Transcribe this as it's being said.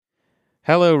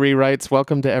Hello, rewrites.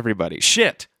 Welcome to everybody.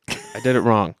 Shit! I did it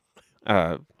wrong.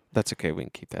 That's okay. We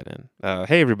can keep that in.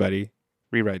 Hey, everybody.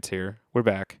 Rewrites here. We're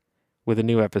back with a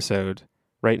new episode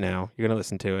right now. You're going to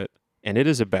listen to it. And it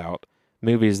is about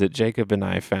movies that Jacob and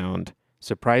I found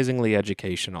surprisingly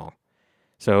educational.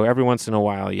 So every once in a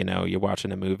while, you know, you're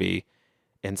watching a movie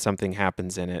and something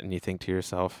happens in it and you think to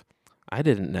yourself, I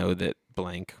didn't know that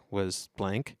blank was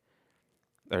blank.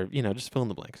 Or, you know, just fill in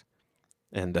the blanks.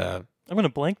 And I'm going to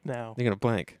blank now. you're going to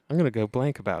blank. I'm going to go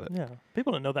blank about it. Yeah.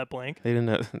 People don't know that blank. They didn't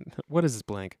know. What is this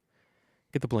blank?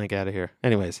 Get the blank out of here.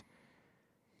 Anyways.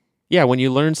 Yeah, when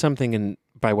you learn something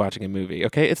by watching a movie,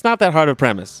 okay? It's not that hard of a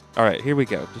premise. All right, here we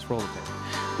go. Just roll the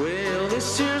tape. Well,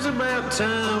 this year's about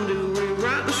time to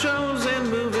rewrite the shows and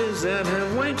movies that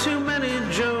have way too many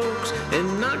jokes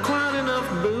and not quite enough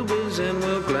boobies, and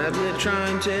we'll gladly try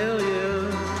and tell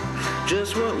you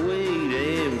just what we'd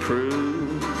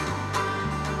improve.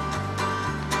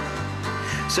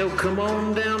 So come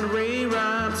on down to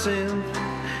rewrites and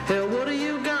hell, what do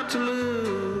you got to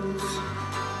lose?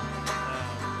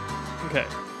 Okay.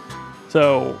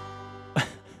 So,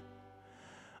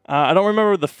 I don't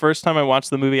remember the first time I watched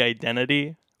the movie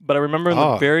Identity, but I remember in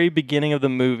the very beginning of the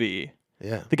movie,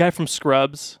 Yeah. the guy from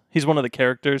Scrubs, he's one of the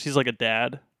characters. He's like a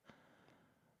dad.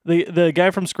 The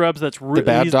guy from Scrubs that's The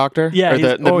bad doctor? Yeah, Or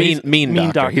the mean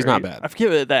doctor. He's not bad. I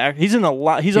forget that. He's in a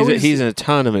lot. He's in a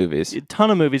ton of movies. a ton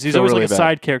of movies. He's So always really like a bad.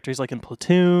 side character. He's like in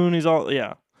Platoon. He's all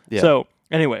Yeah. So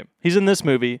anyway, he's in this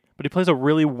movie, but he plays a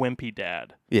really wimpy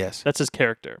dad. Yes. That's his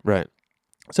character. Right.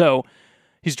 So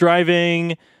he's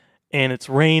driving, and it's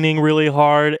raining really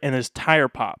hard, and his tire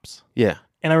pops. Yeah.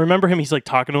 And I remember him. He's like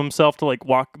talking to himself to like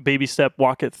walk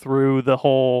it through the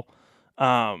whole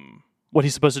what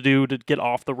he's supposed to do to get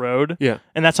off the road. Yeah.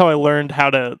 And that's how I learned how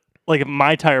to, like, if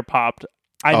my tire popped,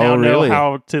 I now really? know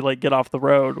how to like get off the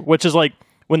road, which is like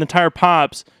when the tire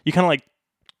pops, you kind of like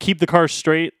keep the car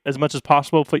straight as much as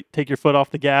possible, take your foot off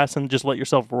the gas and just let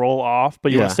yourself roll off,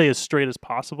 but you want Yeah. to stay as straight as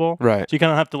possible. Right. So you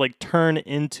kind of have to like turn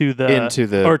into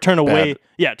the or turn away. bad-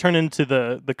 Yeah, turn into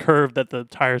the curve that the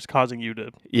tire's causing you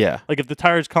to. Yeah. Like if the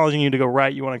tire's causing you to go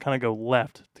right, you want to kind of go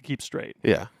left to keep straight.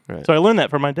 Yeah. Right. So I learned that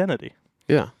from Identity.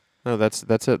 Yeah. No, that's it.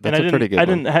 And That's a pretty good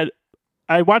one.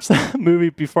 I watched that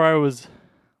movie before I was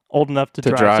old enough to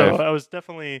drive. drive. So I was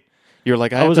definitely. You're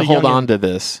like, I I have was to a hold youngin'. on to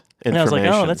this And I was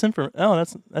information. like,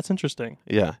 that's interesting.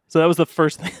 Yeah. So that was the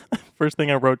first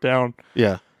thing I wrote down.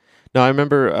 Yeah. No, I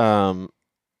remember.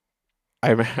 I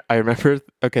remember.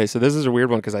 Okay, so this is a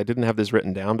weird one because I didn't have this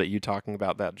written down, but you talking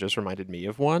about that just reminded me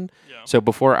of one. Yeah. So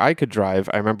before I could drive,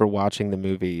 I remember watching the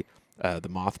movie, The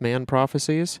Mothman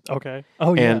Prophecies, Okay.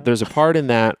 Oh yeah. and there's a part in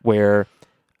that where,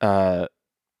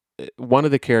 one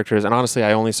of the characters, and honestly,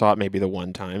 I only saw it maybe the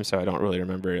one time, so I don't really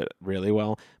remember it really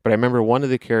well. But I remember one of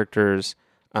the characters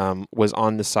was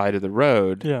on the side of the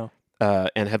road. Yeah.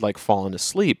 And had like fallen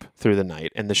asleep through the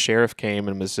night, and the sheriff came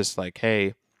and was just like,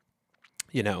 "Hey,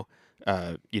 you know,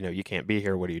 you can't be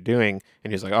here. What are you doing?"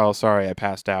 And he's like, "Oh, sorry, I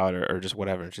passed out, or just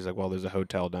whatever." And she's like, "Well, there's a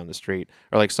hotel down the street,"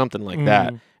 or like something like that.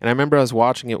 And I remember I was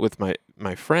watching it with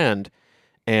my friend,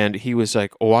 and he was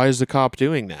like, "Why is the cop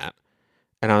doing that?"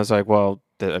 And I was like, "Well,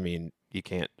 I mean, you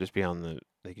can't just be on the."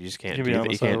 Like you just can't You do be on that.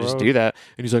 the You side of can't the just road. do that.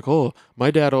 And he's like, "Oh, my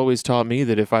dad always taught me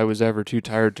that if I was ever too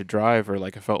tired to drive, or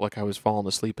like I felt like I was falling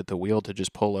asleep at the wheel, to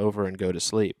just pull over and go to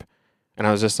sleep." And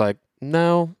I was just like,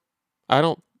 "No, I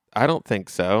don't think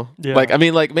so." Yeah. Like, I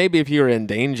mean, like maybe if you were in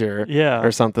danger Yeah.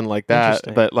 or something like that.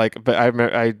 Interesting. But I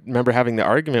remember having the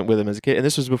argument with him as a kid, and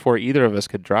this was before either of us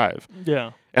could drive.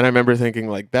 Yeah. And I remember thinking,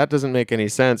 like, that doesn't make any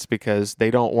sense because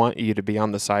they don't want you to be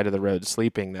on the side of the road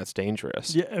sleeping. That's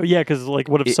dangerous. Yeah. Yeah. Because like,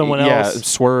 what if It- someone yeah, else?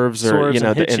 swerves swerves you know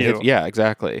and hits you. yeah,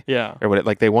 exactly. Yeah. Or what?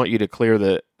 Like they want you to clear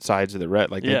the sides of the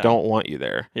road. Like they Yeah. don't want you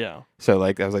there. Yeah. So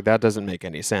like I was like, that doesn't make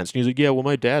any sense. And he's like, yeah, well,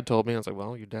 my dad told me. I was like,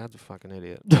 well, your dad's a fucking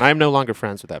idiot. And I'm no longer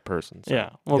friends with that person. So Yeah.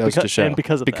 Well, goes to show.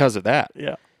 because of that. that.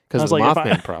 Yeah. Because I of the was like, if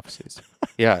Mothman I- prophecies.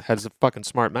 Yeah, has a fucking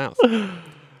smart mouth.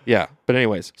 Yeah, but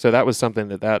anyways, so that was something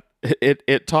that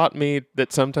it taught me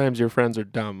that sometimes your friends are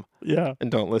dumb Yeah. and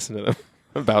don't listen to them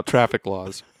about traffic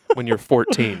laws when you're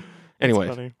 14. That's Anyway,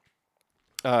 funny.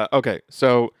 okay,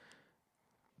 so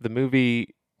the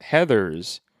movie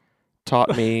Heathers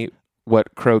taught me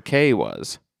what croquet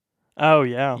was. Oh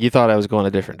yeah. You thought I was going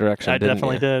a different direction. I didn't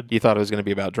definitely you? did. You thought it was going to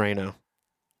be about Drano,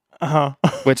 Uh huh.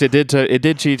 which it did. It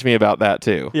did teach me about that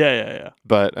too. Yeah.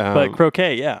 But But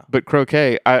croquet. Yeah. But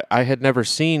croquet, I had never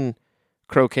seen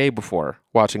croquet before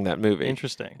watching that movie.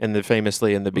 Interesting. And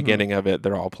famously in the beginning of it,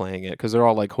 they're all playing it because they're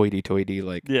all like hoity-toity,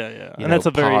 like Yeah. you And know, that's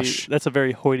posh a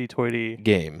very hoity-toity.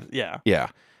 game. Yeah. Yeah.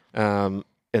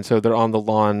 And so they're on the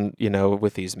lawn, you know,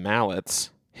 with these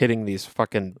mallets, hitting these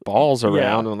fucking balls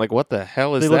around. And I'm like, what the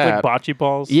hell is They that? look like bocce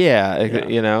balls. Yeah, Yeah.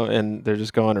 you know, and they're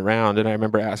just going around. And I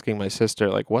remember asking my sister,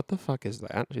 like, what the fuck is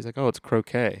that? She's like, oh, it's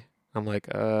croquet. I'm like,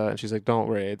 and she's like, don't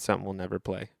worry, it's something we'll never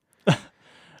play.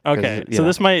 Okay, 'Cause, so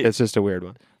this might. It's just a weird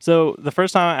one. So the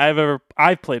first time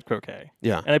I've played croquet,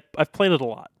 Yeah, and I've played it a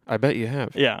lot. I bet you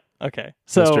have. Yeah. Okay.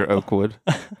 So Mr. Oakwood.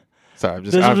 Sorry, I'm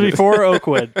just. this was obvious. before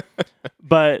Oakwood,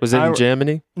 but Was it in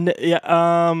Germany?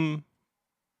 Yeah.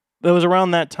 That was around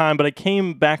that time, but I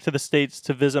came back to the States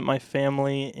to visit my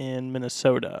family in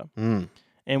Minnesota. Mm.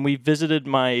 And we visited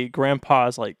my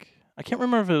grandpa's, like, I can't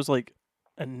remember if it was like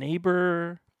a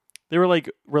neighbor. They were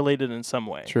like related in some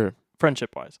way, Sure.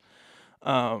 friendship wise.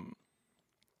 And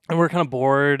we were kind of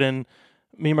bored, and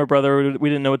me and my brother, we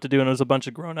didn't know what to do, and it was a bunch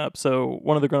of grown ups. So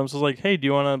one of the grown ups was like, hey, do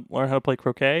you want to learn how to play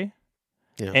croquet?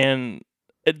 Yeah. And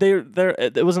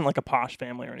it wasn't like a posh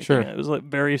family or anything. Sure. It was like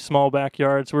very small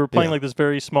backyard. So we were playing Yeah. like this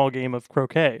very small game of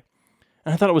croquet.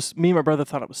 And I thought me and my brother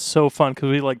thought it was so fun because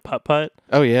we like putt.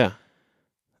 Oh yeah.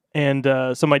 And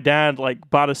so my dad like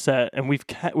bought a set, and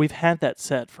we've had that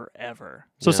set forever.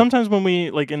 So Yeah. sometimes when we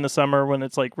like in the summer when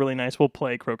it's like really nice, we'll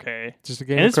play croquet. Just a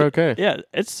game And of croquet. Yeah,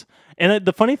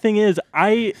 the funny thing is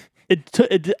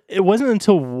it wasn't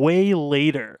until way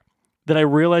later that I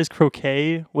realized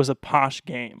croquet was a posh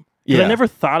game. 'Cause Yeah. I never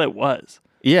thought it was.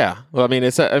 Yeah. Well, I mean,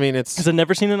 it's. Because I'd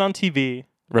never seen it on TV.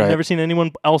 Right. I've never seen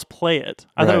anyone else play it.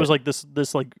 I thought Right. it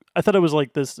was like I thought it was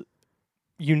like this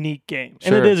unique game.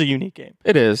 And Sure. it is a unique game.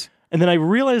 It is. And then I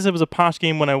realized it was a posh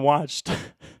game when I watched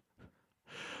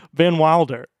Van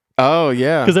Wilder. Oh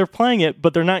yeah. Because they're playing it,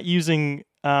 but they're not using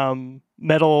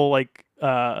metal like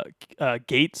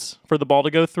gates for the ball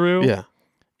to go through. Yeah.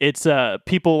 It's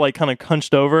people like kind of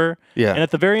hunched over. Yeah. And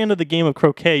at the very end of the game of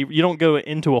croquet, you don't go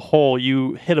into a hole.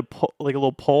 You hit like a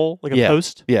little pole, like a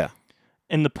post. Yeah.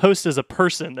 And the post is a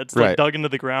person that's like Right. dug into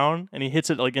the ground, and he hits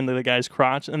it like into the guy's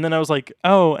crotch. And then I was like,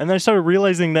 oh. And then I started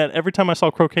realizing that every time I saw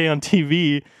croquet on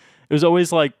TV, it was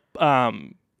always like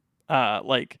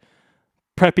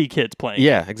preppy kids playing.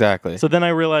 Yeah. Exactly. So then I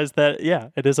realized that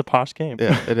it is a posh game.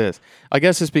 Yeah, it is. I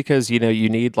guess it's because you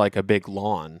need like a big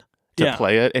lawn to Yeah.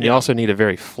 play it, and you Yeah. also need a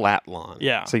very flat lawn.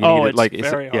 Yeah. So you Oh, need it it's like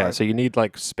very yeah. hard. So you need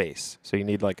like space. So you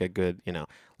need like a good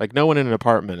like no one in an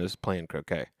apartment is playing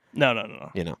croquet. No.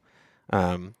 You know,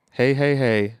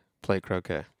 hey, play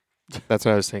croquet. That's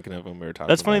what I was thinking of when we were talking.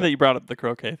 That's funny about that you brought up the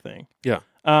croquet thing. Yeah.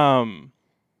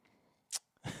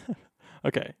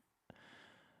 Okay.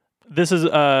 This is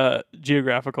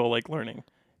geographical like learning.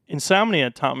 Insomnia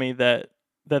taught me that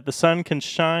the sun can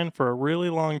shine for a really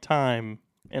long time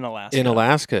in Alaska. In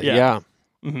Alaska, Yeah. yeah.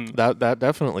 Mhm. That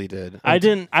definitely did. I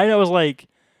was like,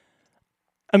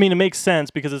 I mean, it makes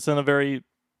sense because it's in a very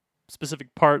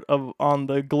specific part on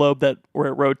the globe where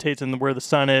it rotates and where the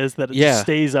sun is, that it Yeah. just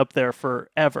stays up there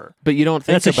forever. But you don't And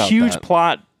think that's a about huge that.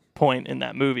 plot point in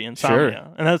that movie,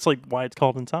 Insomnia. And that's like why it's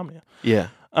called Insomnia. Yeah,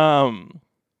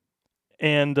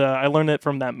 And I learned it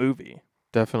from that movie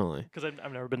definitely. because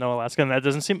I've never been to Alaska, and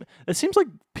it seems like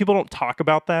people don't talk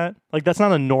about that. Like that's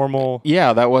not a normal.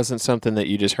 Yeah, that wasn't something that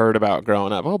you just heard about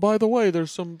growing up. Oh, by the way,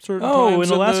 there's some certain times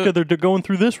In Alaska they're going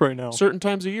through this right now. certain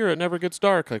times a year it never gets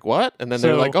dark. Like what? And then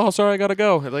they're So- like, "Oh, sorry, I gotta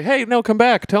go." And like, "Hey, no, come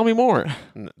back. Tell me more."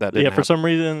 And that didn't Yeah, for happen. some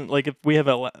reason, like if we have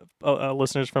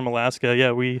listeners from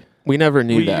Alaska, we never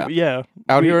knew that. Yeah,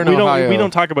 Out we, here in we Ohio,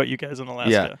 don't talk about you guys in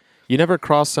Alaska. Yeah. You never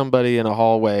cross somebody in a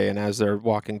hallway, and as they're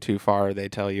walking too far, they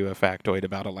tell you a factoid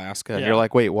about Alaska, and Yeah. you're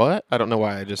like, "Wait, what?" I don't know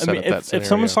why I just set up that if scenario.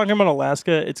 someone's talking about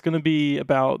Alaska, it's going to be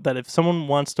about that if someone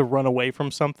wants to run away from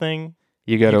something,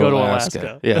 you go to go to Alaska.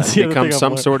 Alaska. Yeah, That's the other become thing I've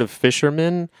some learned. sort of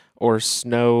fisherman or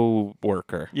snow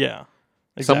worker, yeah,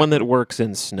 someone exactly. that works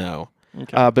in snow.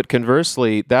 Okay. But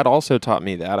conversely, that also taught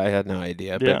me that. I had no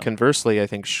idea. Yeah. But conversely, I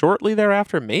think shortly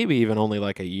thereafter, maybe even only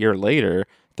like a year later,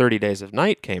 30 Days of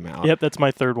Night came out. Yep, that's my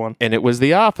third one. And it was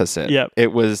the opposite. Yep.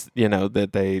 It was, that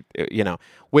they,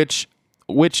 which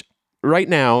right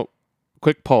now,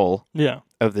 quick poll Yeah.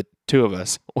 of the two of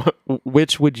us,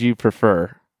 which would you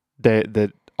prefer?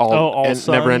 The All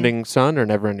sun? Never Ending Sun or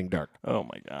Never Ending Dark? Oh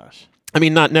my gosh. I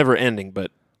mean, not never ending,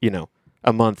 but,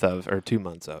 a month of or 2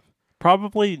 months of.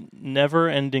 Probably Never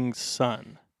Ending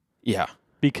Sun, Yeah.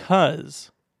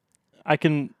 because I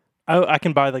can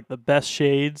buy like the best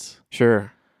shades.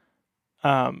 Sure.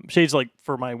 Shades like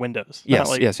for my windows. Yes, not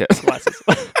like yes. glasses.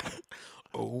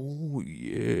 Oh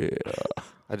yeah!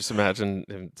 I just imagine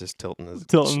him just tilting his.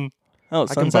 Tilton. Oh, I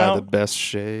can sun's buy out. the best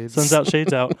shades. Sun's out,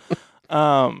 shades out.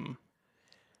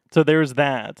 So there's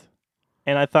that,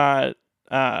 and I thought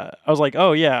I was like,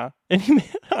 oh yeah. And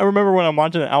I remember when I'm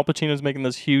watching it, Al Pacino's making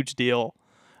this huge deal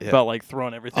Yeah. about like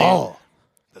throwing everything. Oh,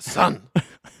 the sun.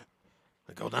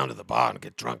 I go down to the bar and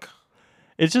get drunk.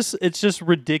 It's just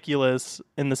ridiculous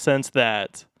in the sense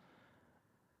that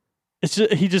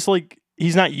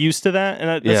he's not used to that,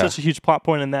 and that's such a huge plot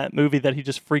point in that movie that he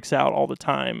just freaks out all the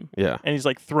time. Yeah. And he's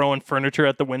like throwing furniture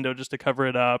at the window just to cover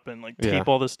it up and like tape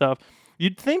all this stuff.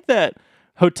 You'd think that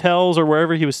hotels or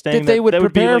wherever he was staying, They would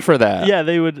prepare for that. Yeah,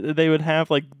 they would have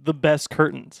like the best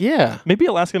curtains. Yeah. Maybe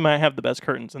Alaska might have the best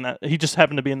curtains, and that he just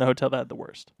happened to be in the hotel that had the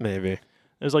worst. Maybe.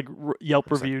 There's like Yelp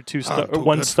review, 2 star, too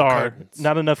 1 good for star. curtains.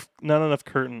 Not enough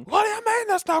curtain. What do you mean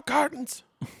there's no curtains?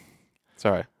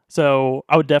 Sorry. So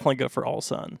I would definitely go for All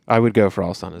Sun. I would go for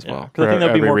All Sun as Yeah, well. 'cause I think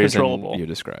that'd be every more reason controllable. you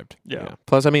described. Yeah.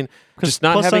 Plus, I mean, just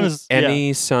not Plus Sun having is-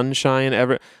 any sunshine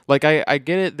ever. Like, I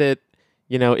get it that,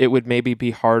 it would maybe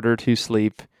be harder to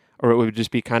sleep, or it would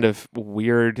just be kind of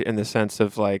weird in the sense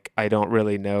of, like, I don't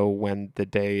really know when the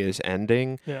day is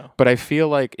ending. Yeah. But I feel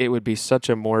like it would be such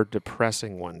a more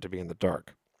depressing one to be in the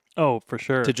dark. Oh, for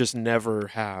sure. To just never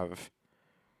have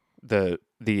the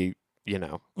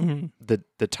Mhm.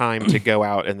 the time to go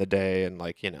out in the day and,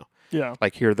 like, Yeah.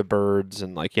 like hear the birds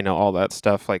and, like, all that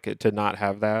stuff, like, to not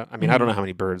have that. I mean, I don't know how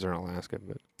many birds are in Alaska,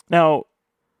 but Now,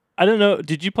 I don't know.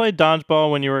 Did you play dodgeball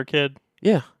when you were a kid?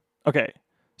 yeah. Okay.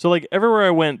 So like everywhere I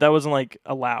went, that wasn't like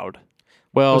allowed.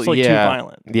 Well, It was like too yeah.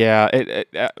 violent. Yeah,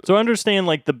 So I understand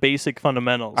like the basic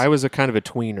fundamentals. I was a kind of a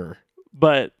tweener.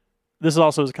 But this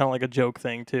also is kind of like a joke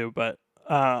thing too. But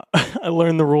I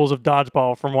learned the rules of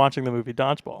dodgeball from watching the movie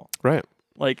Dodgeball. Right.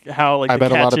 Like how like I the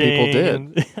bet a lot of people catching did.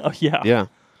 and- oh yeah. Yeah.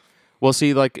 Well,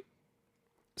 see, like,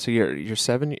 so you're 8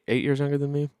 years younger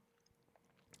than me.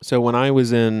 So when I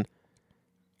was in,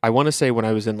 I want to say when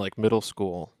I was in, like, middle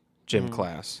school gym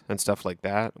class and stuff like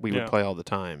that, we would Yeah. play all the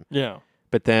time. Yeah.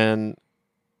 But then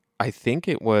I think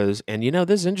it was, and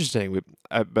this is interesting,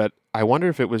 but I wonder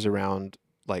if it was around,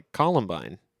 like,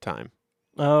 Columbine time.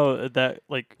 Oh, that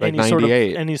like, Like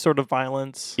any sort of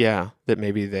violence. Yeah, that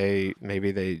maybe they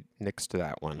nixed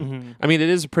that one. Mhm. I mean, it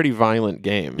is a pretty violent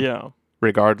game. Yeah.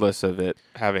 Regardless of it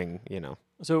having,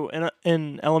 So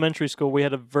in elementary school, we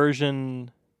had a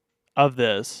version of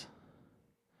this,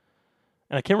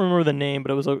 and I can't remember the name,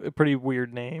 but it was a pretty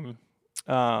weird name.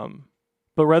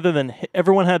 But rather than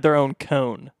everyone had their own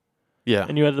cone, Yeah.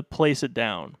 and you had to place it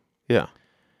down, Yeah.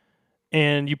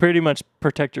 and you pretty much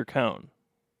protect your cone.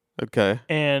 Okay.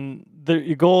 And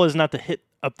your goal is not to hit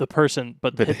up the person,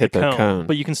 but to hit the their cone. cone.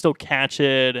 But you can still catch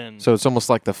it, and So it's almost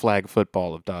like the flag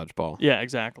football of dodgeball. yeah,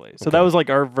 exactly. So Okay. that was like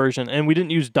our version, and we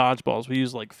didn't use dodgeballs; we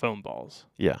used like foam balls.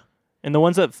 Yeah. And the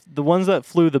ones that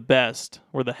flew the best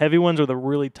were the heavy ones or the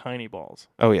really tiny balls.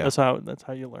 Oh yeah. That's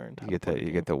how you learned. how You to play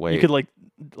get the the game. weight. You could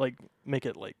like make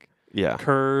it like yeah.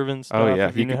 curve and stuff. Oh yeah.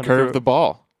 if You knew could how to curve throw the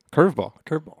ball. Curveball. it.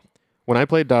 Curveball. When I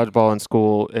played dodgeball in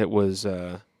school, it was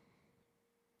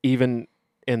even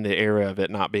in the era of it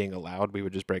not being allowed, we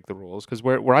would just break the rules because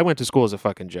where I went to school is a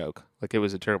fucking joke. Like, it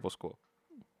was a terrible school.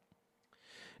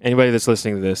 Anybody that's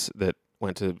listening to this that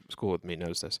went to school with me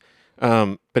knows this.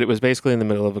 But it was basically in the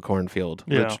middle of a cornfield,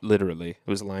 Yeah. which literally it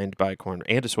was lined by corn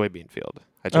and a soybean field.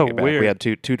 I take it back. weird. We had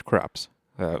two crops.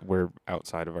 Were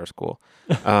outside of our school,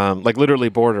 like literally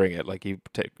bordering it. Like, you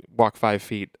walk 5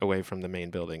 feet away from the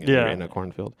main building and you're Yeah. in a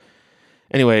cornfield.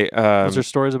 Anyway, Was there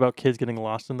stories about kids getting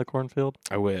lost in the cornfield?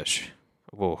 I wish.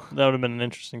 Whoa, That would have been an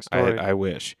interesting story. I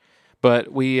wish.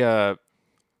 But we, or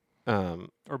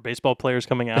baseball players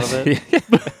coming out of it.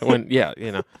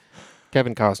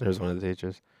 Kevin Costner is one of the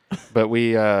teachers. But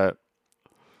we,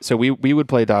 so we would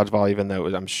play dodgeball, even though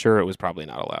I'm sure it was probably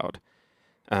not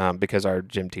allowed, because our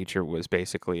gym teacher was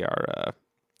basically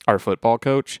our football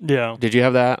coach. Yeah. Did you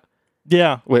have that?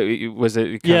 Yeah. Wait, was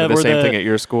it kind Yeah, of the where same thing at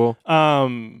your school?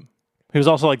 He was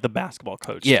also like the basketball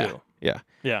coach Yeah. too. Yeah.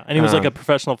 Yeah, and he was like a Um,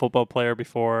 professional football player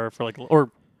before for like or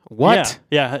What?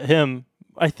 Yeah, him.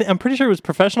 I'm pretty sure he was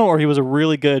professional or he was a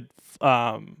really good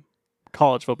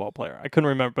college football player. I couldn't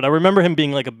remember, but I remember him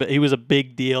being like he was a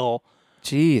big deal.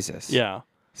 Jesus. Yeah.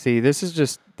 See, this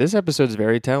episode is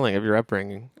very telling of your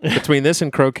upbringing. Between this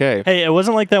and croquet. Hey, it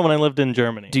wasn't like that when I lived in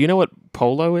Germany. Do you know what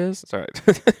polo is? Sorry.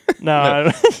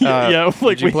 No. Yeah.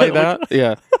 Like did you play that?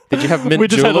 Yeah. Did you have mint we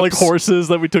just had like juleps? horses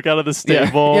that we took out of the Yeah.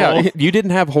 stable. Yeah. You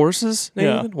didn't have horses,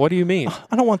 Yeah. Nathan? What do you mean?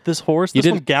 I don't want this horse. You This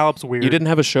one didn't- gallops weird. You didn't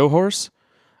have a show horse?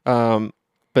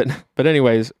 But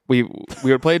anyways, we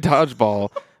would play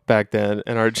dodgeball back then,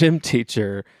 and our gym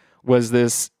teacher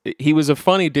was he was a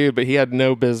funny dude, but he had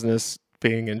no business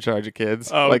being in charge of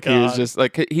kids. Oh, like, he was God. just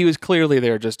like, he was clearly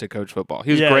there just to coach football.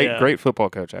 He was Yeah. great football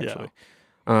coach, actually.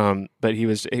 But he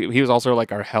was also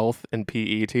like our health and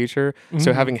PE teacher.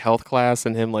 So Mhm. having health class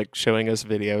and him like showing us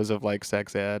videos of like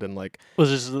sex ed and like, was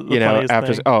just the funniest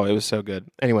after thing. it was so good.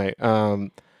 Anyway,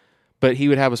 but he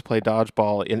would have us play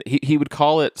dodgeball, and he would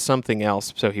call it something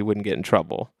else so he wouldn't get in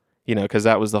trouble. because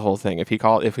that was the whole thing. Do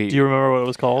you remember what it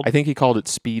was called? I think he called it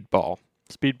speedball,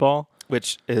 Speedball?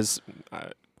 which is,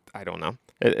 I don't know.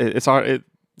 It's hard. It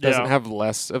doesn't have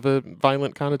less of a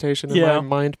violent connotation in my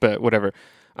mind, but whatever.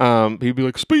 He'd be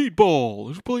like, speedball,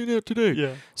 let's play that today.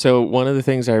 Yeah. So one of the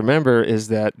things I remember is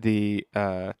that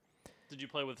Did you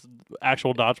play with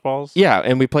actual dodgeballs? yeah,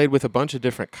 and we played with a bunch of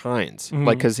different kinds. Mhm.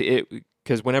 Like,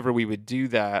 because whenever we would do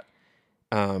that,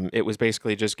 it was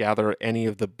basically just gather any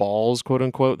of the balls, quote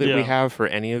unquote, that we Yeah. have for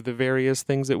any of the various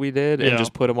things that we did, and Yeah.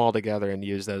 just put them all together and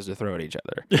use those to throw at each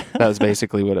other. That was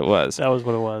basically what it was. That was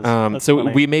what it was. That's So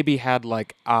funny. we maybe had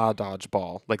like a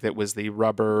dodgeball, like that was the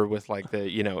rubber with like the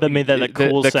That made that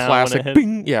cool the sound when it classic hit.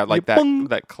 bing, yeah, like that Bing.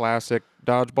 that classic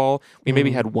dodgeball. We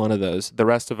maybe had one of those. The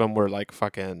rest of them were like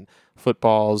fucking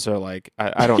footballs or like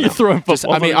I don't know. You're throwing Just,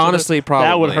 footballs I mean, at each other? honestly, probably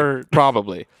That would hurt.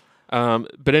 Probably.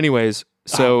 But anyways,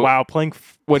 so wow, playing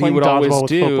what he would dodgeball always with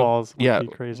do, footballs would yeah, be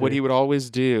crazy. what he would always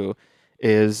do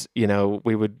is,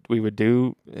 we would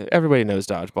do. Everybody knows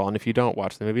dodgeball, and if you don't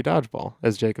watch the movie Dodgeball,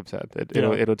 as Jacob said,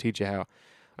 it'll teach you how.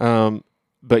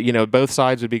 But both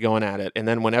sides would be going at it, and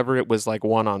then whenever it was like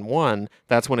 1-on-1,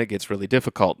 that's when it gets really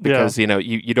difficult because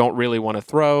you don't really want to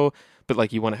throw, but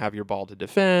like you want to have your ball to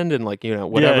defend and like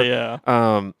whatever. Yeah.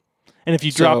 Um, And if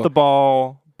you drop the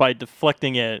ball by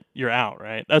deflecting it, you're out,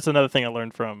 right? That's another thing I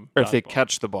learned from or if they dodgeball.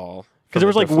 catch the ball. Because there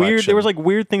was from like a weird, there was deflection. like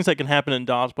weird things that can happen in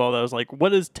dodgeball. That was like,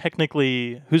 what is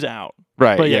technically who's out?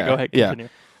 Right. But yeah, go ahead, continue.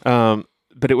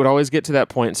 But it would always get to that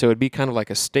point, so it'd be kind of like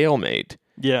a stalemate.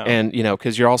 Yeah, And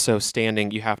because you're also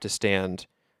standing, you have to stand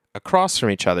across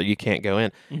from each other. You can't go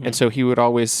in. Mhm. And so he would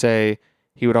always say,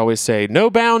 no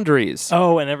boundaries.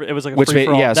 Oh, and it was like a Which free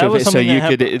for all. yeah, That was so something you that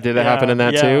could happened- did that happen in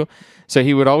that yeah. too? So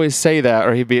he would always say that,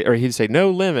 or he'd say no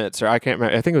limits, or I can't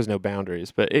remember. I think it was no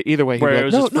boundaries, but either way, he'd Where be it like,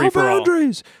 was no, just free no for all.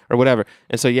 boundaries or whatever.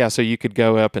 And so so you could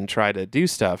go up and try to do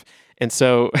stuff. And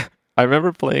so I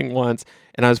remember playing once,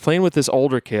 and I was playing with this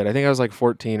older kid. I think I was like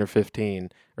 14 or 15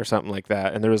 or something like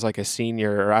that. And there was like a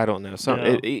senior, or I don't know.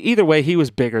 Either way, he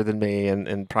was bigger than me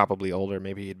and probably older.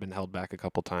 Maybe he'd been held back a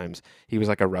couple times. He was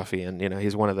like a ruffian,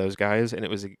 he's one of those guys. And it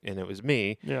was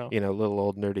me, Yeah. little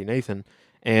old nerdy Nathan.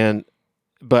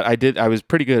 But I was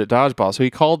pretty good at dodgeball. So he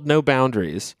called no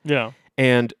boundaries. Yeah.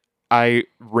 And I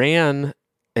ran.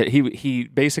 He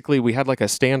basically, we had like a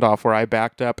standoff where I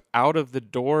backed up out of the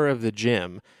door of the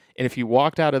gym. And if you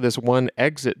walked out of this one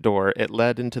exit door, it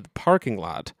led into the parking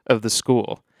lot of the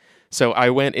school. So I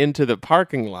went into the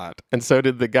parking lot, and so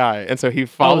did the guy. And so he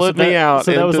followed me out.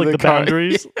 So that was into like the car.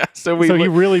 boundaries. Yeah, so he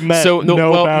really meant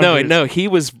boundaries. No. He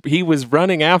was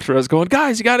running after us, going,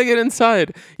 guys, you got to get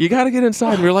inside. You got to get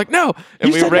inside. And we were like, no.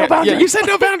 And You said no ran. boundaries. Yeah, you said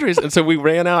no boundaries. And so we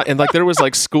ran out, and like there was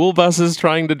like school buses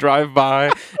trying to drive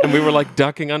by, and we were like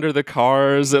ducking under the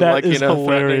cars and That like is threatening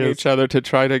hilarious. each other to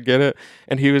try to get it.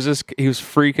 And he was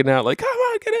freaking out, like, come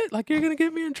on, get it. Like you're gonna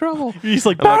get me in trouble. He's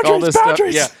like, And, like, all boundaries, this stuff.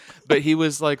 boundaries. Yeah, but he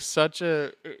was like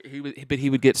he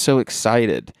would get so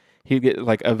excited. He would get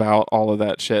like about all of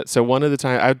that shit. So one of the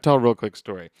time, I'd tell a real quick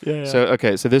story. Yeah. So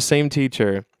this same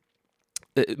teacher,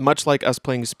 much like us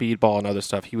playing speedball and other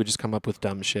stuff, he would just come up with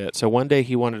dumb shit. So one day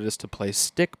he wanted us to play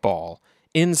stickball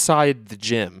inside the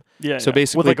gym. Yeah. So yeah.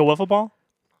 basically, with like a wiffle ball.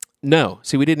 no,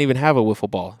 see, we didn't even have a wiffle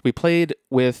ball. We played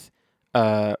with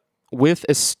a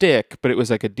stick, but it was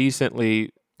like a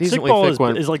decently Stickball thick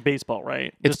one. is like baseball,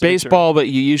 right? It's Just to make sure. baseball, but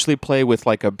you usually play with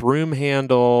like a broom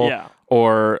handle Yeah.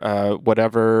 or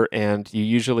whatever, and you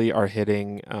usually are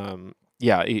hitting,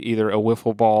 either a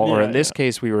wiffle ball or Yeah, in this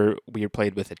case we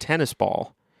played with a tennis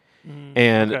ball, Mm,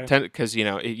 and okay. because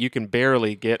you can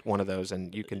barely get one of those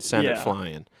and you can send it Yeah.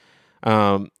 flying.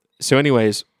 So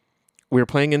anyways, we were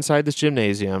playing inside this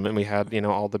gymnasium, and we had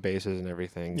all the bases and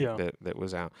everything Yeah. that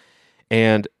was out,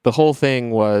 and the whole thing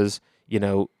was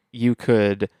you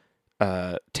could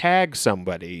tag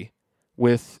somebody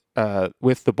with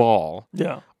the ball,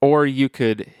 Yeah. or you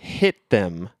could hit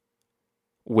them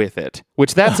with it,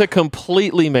 which that's a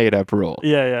completely made up rule.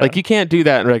 Yeah. Yeah. Like you can't do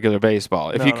that in regular baseball.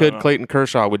 If No, you no, could, no. Clayton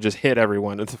Kershaw would just hit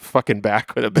everyone in the fucking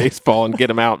back with a baseball and get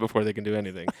them out before they can do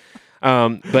anything.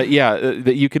 But yeah,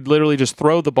 that you could literally just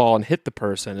throw the ball and hit the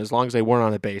person as long as they weren't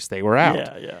on a base, they were out.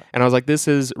 Yeah. Yeah. And I was like, this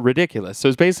is ridiculous. So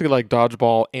it's basically like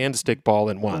dodgeball and stickball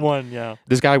in one. Yeah.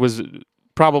 This guy was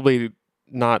probably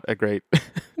not a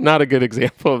good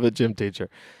example of a gym teacher.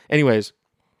 Anyways,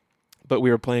 but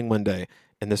we were playing one day,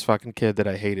 and this fucking kid that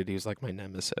I hated, he was like my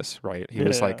nemesis, right? He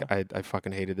was like, I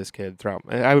fucking hated this kid throughout.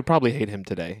 I would probably hate him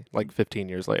today, like 15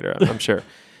 years later, I'm sure.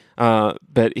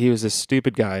 But he was this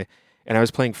stupid guy, and I was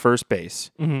playing first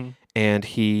base. Mm-hmm. and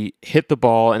he hit the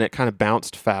ball and it kind of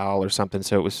bounced foul or something.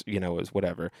 So it was, it was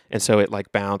whatever. And so it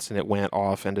like bounced and it went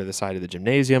off into the side of the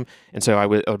gymnasium. And so I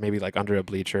was, or maybe like under a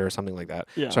bleacher or something like that.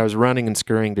 Yeah. So I was running and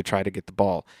scurrying to try to get the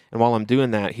ball. And while I'm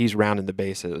doing that, he's rounding the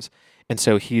bases. And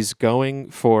so he's going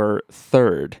for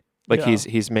third. Like Yeah.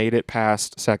 he's made it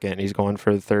past second. He's going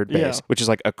for the third base, Yeah. which is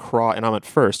like across, and I'm at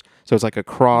first. So it's like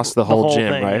across the whole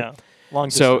gym, thing, right? Yeah. Long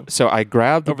So distance. so I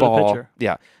grab the Over the ball. pitcher.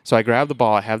 Yeah. So I grab the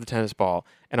ball. I have the tennis ball,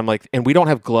 and I'm like, and we don't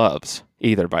have gloves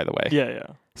either, by the way. Yeah.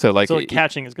 So like, So like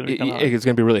catching is going to be kind of hard. it's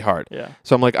going to be really hard. Yeah.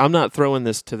 So I'm like, I'm not throwing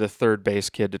this to the third base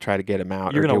kid to try to get him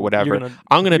out You're or gonna do whatever. you're gonna-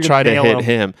 I'm going you're to try to nail hit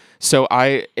him. So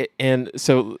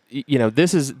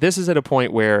this is at a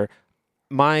point where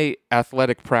my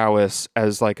athletic prowess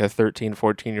as like a 13,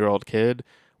 14-year-old kid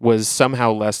was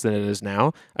somehow less than it is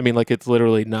now. I mean, like it's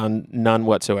literally none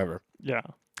whatsoever. Yeah.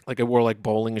 Like I wore like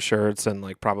bowling shirts and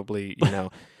like probably,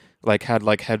 like had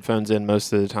like headphones in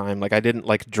most of the time. Like I didn't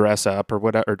like dress up or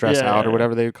whatever, or dress Yeah, out or yeah.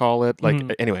 whatever they would call it. Like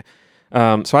Mhm. anyway.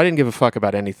 So I didn't give a fuck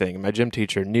about anything. My gym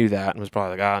teacher knew that and was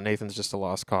probably like, Nathan's just a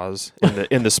lost cause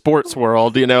in the sports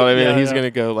world. You know what I mean? Yeah, He's yeah. going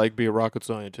to go like be a rocket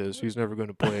scientist. He's never going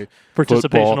to play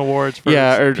Participation football. awards for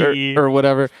PE. or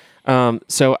whatever.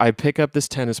 So I pick up this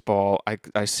tennis ball.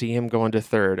 I see him going to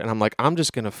third, and I'm like, I'm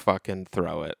just gonna fucking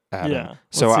throw it at Yeah, him.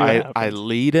 So let's see what I happens.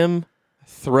 lead him,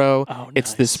 throw. Oh,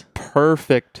 It's nice. this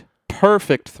perfect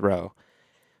throw.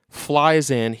 Flies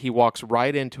in. He walks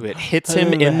right into it. Hits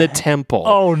him in the temple.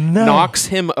 Oh no. Knocks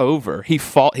him over. He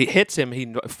hits him.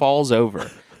 He falls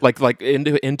over like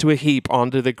into a heap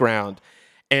onto the ground.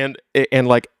 And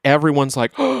like everyone's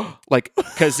like, like,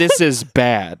 because this is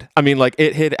bad. I mean, like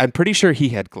it hit. I'm pretty sure he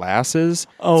had glasses.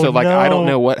 Oh, so like I don't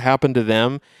no. know what happened to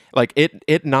them. Like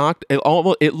it knocked. It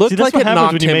almost. It looked See, that's like what it happens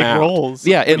knocked when you him make out. rules.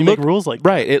 Yeah, When it you looked make rules like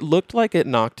right. It looked like it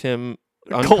knocked him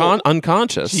Cold.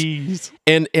 unconscious. Jeez.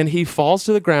 And he falls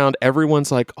to the ground.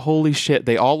 Everyone's like, holy shit.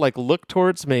 They all like look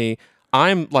towards me.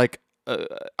 I'm like,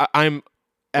 I'm.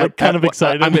 Like, kind of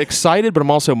excited. I'm excited, but I'm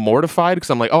also mortified because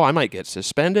I'm like, I might get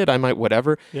suspended. I might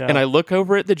whatever. Yeah. And I look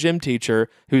over at the gym teacher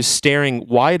who's staring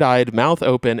wide-eyed, mouth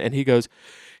open, and he goes,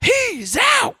 "He's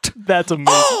out." That's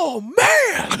amazing. Oh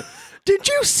man. Did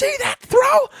you see that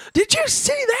throw? Did you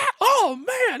see that? Oh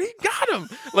man, he got him!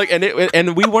 Like,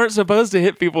 and we weren't supposed to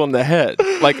hit people in the head.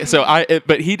 Like, so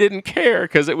but he didn't care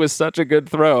because it was such a good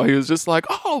throw. He was just like,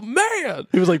 "Oh man!"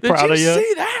 He was like Did proud you of you.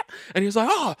 see that? And he was like,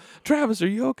 "Oh, Travis, are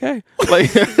you okay?"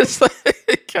 Like, it's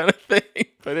like kind of thing.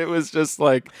 But it was just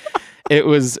like, it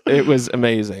was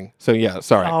amazing. So yeah,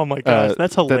 sorry. Oh my gosh,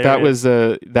 that's That hilarious.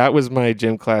 that was my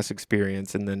gym class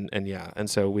experience, and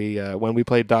so we when we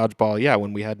played dodgeball,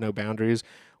 when we had no boundaries,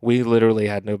 we literally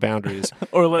had no boundaries.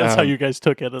 Or that's how um, you guys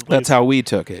took it. At least. That's how we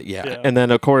took it, yeah. Yeah. And then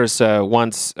of course,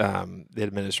 once the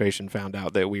administration found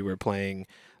out that we were playing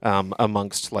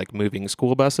amongst like moving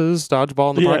school buses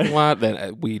dodgeball in the Yeah. parking lot,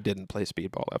 then we didn't play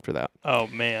speedball after that. Oh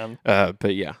man,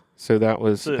 But yeah, so that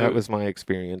was So my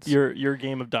experience. your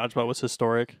game of dodgeball was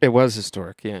historic. It was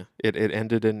historic, yeah. It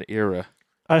ended an era.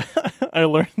 I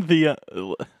learned the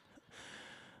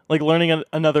like learning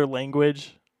another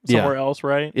language Yeah. somewhere else,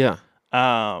 right? Yeah.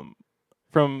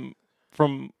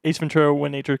 From Ace Ventura: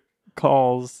 When Nature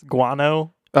Calls,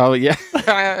 guano. Oh yeah.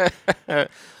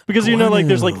 Because like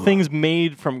there's like Guano. things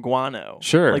made from guano,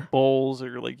 Sure. like bowls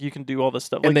or like you can do all this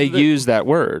stuff. And like they use that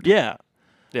word. yeah.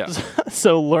 Yeah.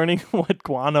 So learning what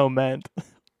guano meant,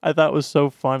 I thought was so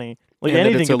funny. Like and that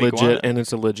anything it's a could be guano. legit and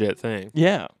it's a legit thing.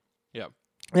 Yeah. Yeah.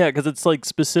 Yeah, because it's like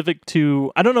specific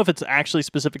to. I don't know if it's actually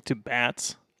specific to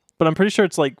bats, but I'm pretty sure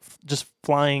it's like just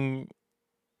flying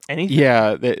anything.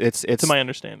 Yeah, it's To my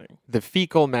understanding. the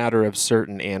fecal matter of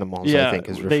certain animals. Yeah, I think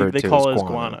is they referred to call as it as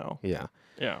guano. Yeah,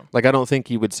 Yeah. like I don't think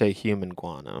you would say human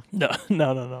guano. No.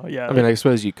 Yeah. I mean, I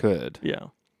suppose you could, yeah.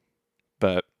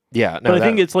 but yeah, no. But I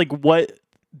think it's like what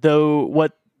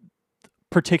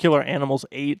particular animals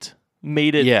ate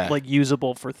made it Yeah. like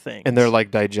usable for things. and they're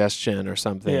like digestion or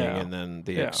something, Yeah. and then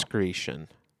the Yeah. excretion.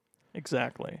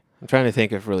 exactly. I'm trying to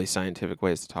think of really scientific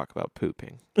ways to talk about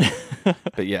pooping.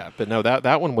 But yeah, but no,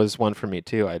 that one was one for me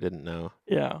too. I didn't know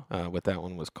Yeah. what that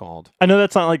one was called. I know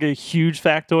that's not like a huge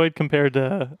factoid compared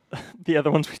to the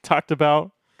other ones we talked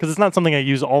about because it's not something I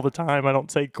use all the time. I don't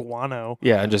say guano.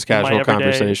 Yeah, and just In my casual everyday-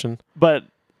 conversation. But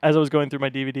as I was going through my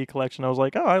DVD collection, I was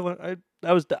like, I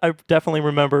definitely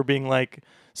remember being like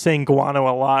saying guano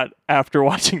a lot after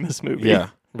watching this movie. Yeah,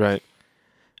 right.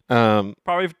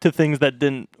 Probably to things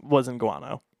that wasn't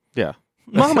guano. Yeah.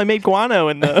 Mom, I made guano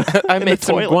in the I in the made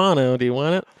some toilet. guano. Do you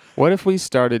want it? What if we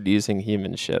started using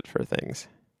human shit for things?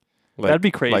 Like, That'd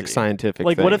be crazy. Like scientific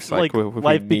Like things. what if like if we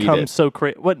life need becomes it. so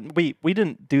crazy? We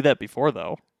didn't do that before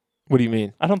though. What do you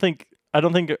mean? I don't think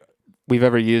we've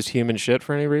ever used human shit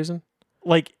for any reason?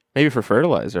 Like, Maybe for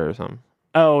fertilizer or something.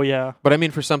 oh yeah, But I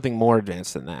mean for something more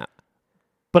advanced than that.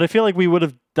 but I feel like we would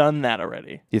have done that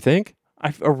already. You think?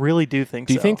 I really do think.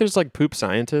 Do you so. think there's like poop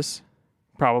scientists?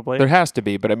 Probably. There has to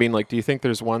be, but I mean, like, do you think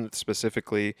there's one that's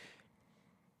specifically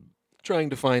trying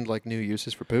to find like new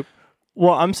uses for poop?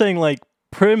 Well, I'm saying like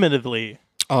primitively,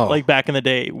 Oh, like back in the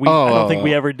day. I don't think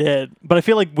we ever did, but I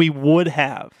feel like we would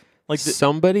have. Like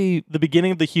somebody the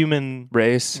beginning of the human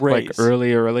race, like race.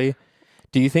 early.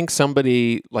 Do you think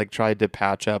somebody like tried to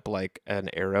patch up like an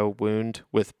arrow wound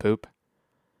with poop?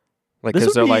 Like, This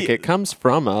because would they're like, be- it comes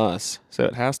from us, so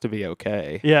it has to be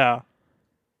okay. Yeah.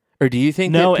 Or do you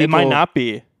think No, that it might people- not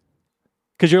be.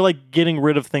 Because you're like getting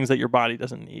rid of things that your body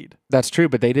doesn't need. That's true,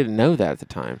 but they didn't know that at the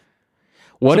time.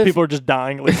 What So if people are just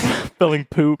dying, like filling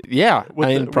poop. Yeah, with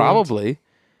I the mean, wounds? probably.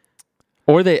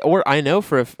 Or I know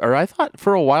or I thought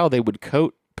for a while they would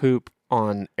coat poop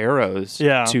on arrows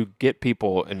Yeah. to get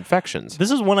people infections.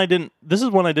 This is one I didn't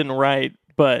write,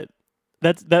 but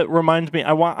that reminds me.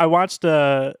 I watched.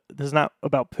 This is not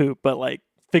about poop, but like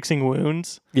fixing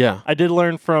wounds. Yeah. I did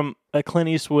learn from a Clint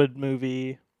Eastwood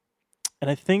movie, and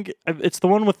I think it's the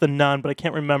one with the nun, but I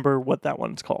can't remember what that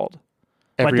one's called.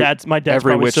 Every, my dad's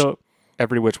every probably which- so.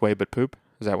 every which way but poop?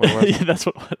 Is that what it was? Yeah, that's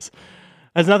what it was.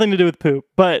 Has nothing to do with poop,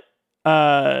 but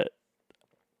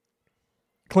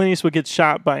Clint Eastwood gets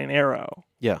shot by an arrow,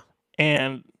 Yeah.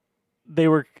 and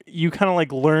you kind of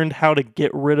like learned how to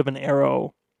get rid of an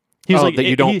arrow. He was Oh, like that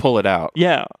you don't pull it out.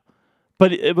 Yeah,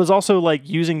 but it was also like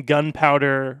using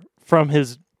gunpowder from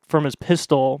his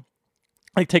pistol,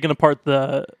 like taking apart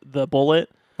the bullet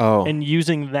Oh, and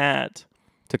using that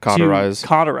to cauterize. to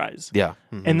cauterize. Yeah.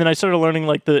 Mhm. And then I started learning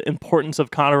like the importance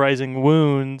of cauterizing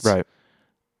wounds right.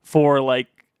 for like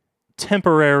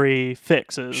temporary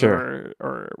fixes Sure.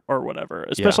 or whatever.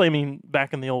 Especially, I mean,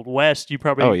 back in the old West, you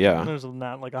probably Oh, yeah. there's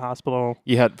not like a hospital.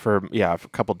 You had for a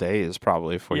couple days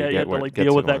probably before Yeah, you you get had to where like it gets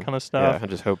deal with to that one. kind of Yeah, stuff. and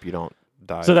just hope you don't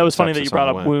die. So that from was funny that sepsis you on brought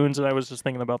the up way. wounds, and I was just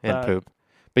thinking about And that. poop.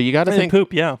 But you got to And think.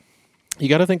 poop, yeah. You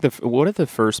got to think what if the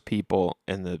first people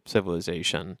in the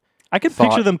civilization? I could thought-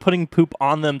 picture them putting poop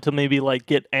on them to maybe like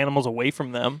get animals away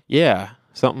from them, Yeah,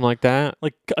 something like that.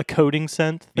 like a coating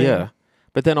scent. Thing. Yeah.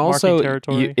 But then Marking also,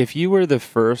 territory. if you were the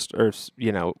first, or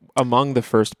among the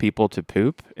first people to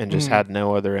poop, and just Mm. had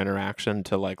no other interaction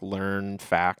to like learn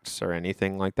facts or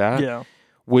anything like that, yeah.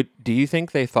 do you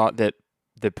think they thought that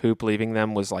the poop leaving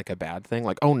them was like a bad thing?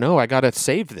 Like, oh no, I gotta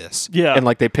save this. Yeah. And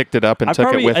like they picked it up and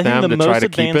took it with I them think to the try most to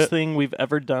keep advanced it. thing we've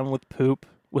ever done with poop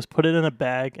was put it in a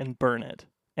bag and burn it,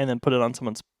 and then put it on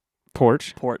someone's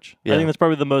Porch. porch. Yeah. I think that's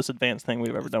probably the most advanced thing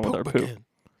we've ever done with our poop.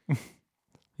 again.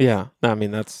 Yeah, no, I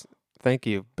mean thank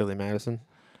you, Billy Madison.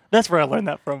 That's where I learned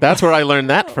that from. That's where I learned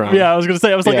that from. Yeah, I was gonna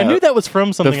say. I was like, I Yeah. knew that was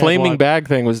from something. The I'd flaming watched. bag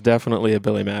thing was definitely a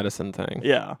Billy Madison thing.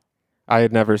 Yeah. I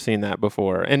had never seen that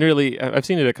before, and really, I've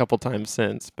seen it a couple times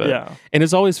since. But Yeah. and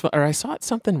it's always fun. Or I saw it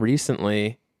something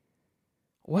recently.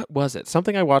 What was it?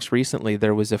 Something I watched recently.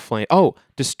 There was a flame. Oh,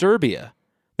 Disturbia,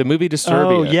 the movie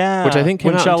Disturbia. Oh yeah. which I think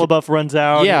came when out. in Shia LaBeouf runs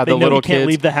out. Yeah, they the know little he can't kids.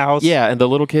 leave the house. Yeah, and the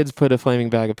little kids put a flaming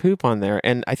bag of poop on there,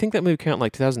 and I think that movie came out in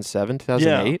like 2007,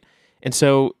 2008. And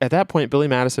so at that point, Billy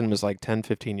Madison was like 10,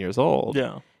 15 years old.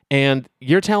 Yeah. And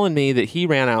you're telling me that he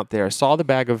ran out there, saw the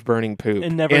bag of burning poop,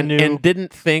 And never knew. and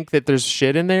didn't think that there's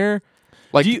shit in there?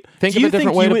 Like, think do of you a different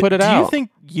think way you to would- put it Do out. you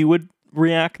think you would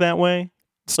react that way?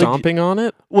 Stomping on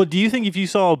it? Well, do you think if you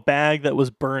saw a bag that was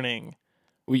burning,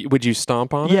 Would you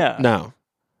stomp on Yeah. it? No.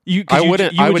 'cause I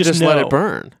wouldn't. you I would just let know. it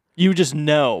burn. You would just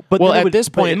know. But Well, then at this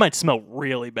but point- it might smell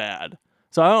really bad.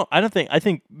 So I don't think. I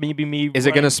think maybe me. Is it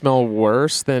going to running- smell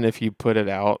worse than if you put it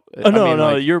out? Oh, no, I mean,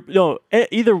 no. like,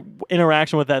 Either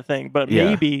interaction with that thing, but Yeah.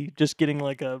 maybe just getting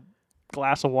like a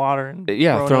glass of water and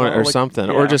throwing it or like- something,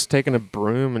 yeah. or just taking a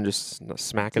broom and just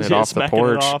smacking it Yeah, off the smacking it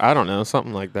porch. off. I don't know,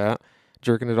 something like that,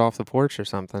 jerking it off the porch or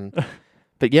something.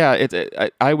 But yeah,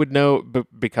 I would know, but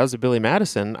because of Billy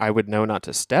Madison, I would know not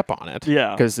to step on it.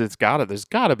 Yeah. because there's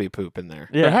gotta be poop in there.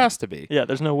 Yeah. There has to be, Yeah,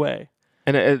 there's no way.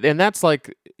 and that's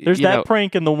like There's you that know,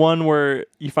 prank and the one where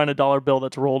you find a dollar bill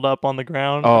that's rolled up on the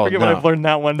ground. Oh, I forget no. when I've learned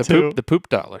that one the too. poop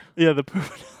dollar. Yeah, the poop.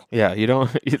 Yeah, you don't.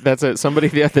 That's it. Somebody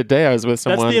the other day, I was with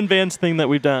someone. That's the advanced thing that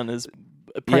we've done is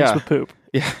pranks Yeah. with poop.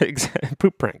 Yeah, exactly.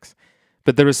 Poop pranks.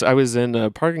 But I was in a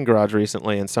parking garage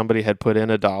recently, and somebody had put in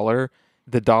 $1.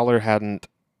 The dollar hadn't.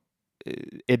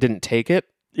 It didn't take it,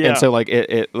 Yeah. and so like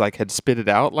it like had spit it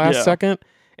out last Yeah. second,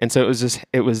 and so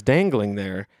it was dangling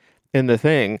there in the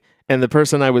thing, and the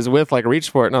person I was with like reached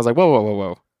for it, and I was like, whoa, whoa, whoa,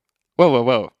 whoa, whoa, whoa,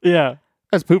 whoa. Yeah.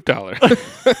 That's poop dollar.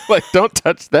 Like, don't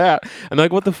touch that. And they're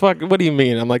like, what the fuck? What do you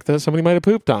mean? I'm like, somebody might have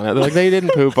pooped on it. They're like, they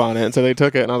didn't poop on it. And so they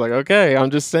took it. And I was like, okay,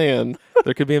 I'm just saying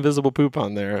there could be invisible poop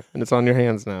on there. And it's on your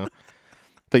hands now.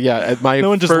 But yeah, no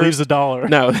one just leaves $1.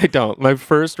 No, they don't. My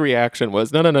first reaction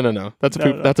was, no. That's a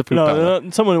poop. No. That's a poop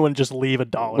dollar. Someone wouldn't just leave $1.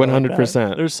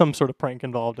 100%. There's some sort of prank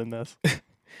involved in this.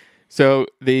 So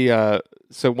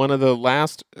so one of the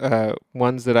last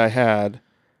ones that I had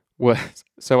was,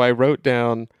 so I wrote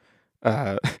down,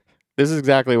 this is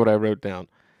exactly what I wrote down.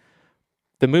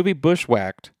 The movie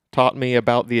Bushwhacked taught me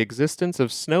about the existence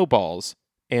of snowballs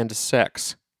and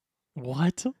sex.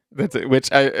 What? That's it,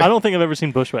 which I don't think I've ever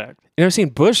seen Bushwhacked. You never seen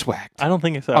Bushwhacked? I don't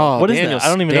think so. Oh, What is that? I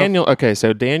don't even know. Okay,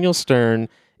 so Daniel Stern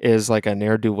is like a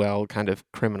ne'er-do-well kind of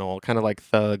criminal, kind of like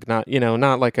thug, not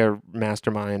like a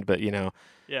mastermind, but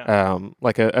Yeah.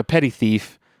 like a petty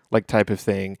thief like type of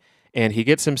thing. And he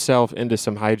gets himself into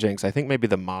some hijinks. I think maybe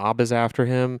the mob is after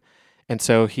him. And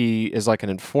so he is like an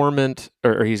informant,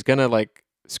 or he's going to like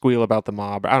squeal about the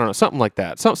mob. I don't know, something like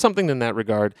that. Something in that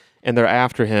regard. And they're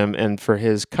after him. And for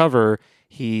his cover,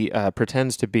 he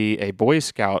pretends to be a Boy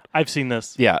Scout. I've seen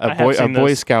this. Yeah, a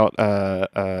Boy Scout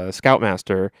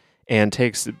Scoutmaster. And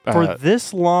takes... For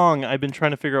this long, I've been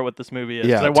trying to figure out what this movie is.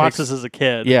 Yeah, I watched this as a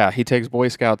kid. Yeah, he takes Boy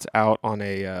Scouts out on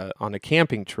a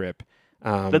camping trip.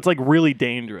 That's like really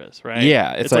dangerous, right?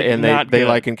 Yeah, it's like, and not they good.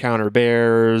 like encounter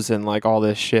bears and like all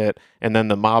this shit, and then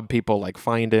the mob people like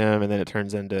find him, and then it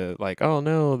turns into like, oh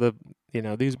no,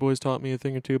 these boys taught me a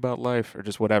thing or two about life, or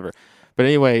just whatever. But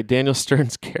anyway, Daniel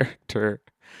Stern's character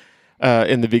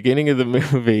in the beginning of the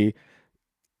movie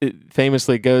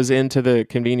famously goes into the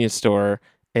convenience store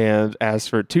and asks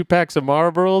for 2 packs of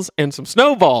Marlboros and some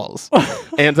snowballs.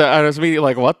 And I was immediately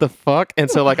like, what the fuck? And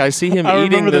so like I see him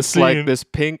eating this like this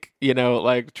pink,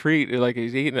 like treat, like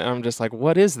he's eating it. I'm just like,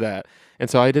 what is that? And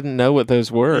so I didn't know what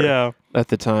those were at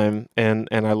the time, and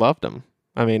I loved them.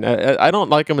 I mean, I don't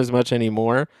like them as much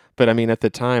anymore, but I mean at the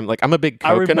time, like I'm a big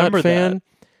coconut fan.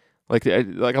 Like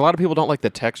a lot of people don't like the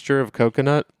texture of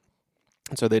coconut,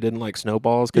 and so they didn't like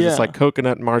snowballs because it's like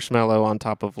coconut marshmallow on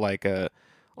top of like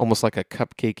almost like a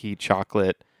cupcakey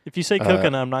chocolate. If you say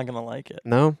coconut, I'm not gonna like it.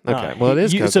 No? Okay. Well, it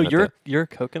is coconut. So you're a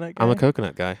coconut guy? I'm a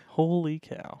coconut guy. Holy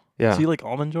cow. Yeah. So you like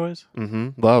Almond Joys?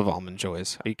 Mm-hmm. Love Almond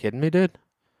Joys. Are you kidding me, dude?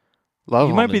 Love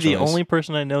You might be Almond the Joys. only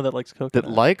person I know that likes coconut.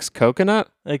 That likes coconut?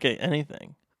 Okay,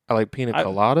 anything. I like pina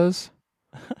coladas.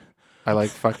 I like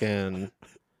fucking...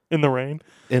 In the rain?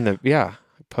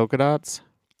 Polka dots.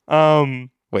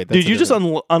 Wait, that's dude, you just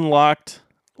unlocked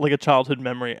like a childhood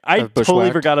memory. I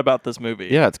totally forgot about this movie.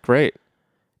 Yeah, it's great.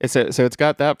 So it's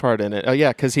got that part in it. Oh yeah,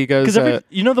 because he goes.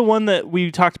 You know the one that we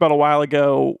talked about a while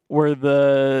ago, where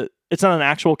it's not an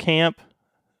actual camp.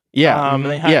 Yeah.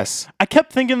 Yes. I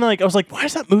kept thinking I was like, why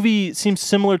does that movie seem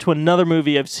similar to another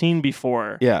movie I've seen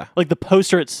before? Yeah. Like the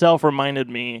poster itself reminded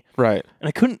me. Right. And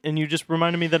I couldn't. And you just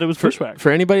reminded me that it was Bushwhacked. For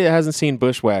anybody that hasn't seen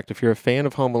Bushwhacked, if you're a fan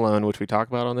of Home Alone, which we talk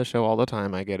about on this show all the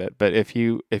time, I get it. But if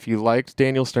you liked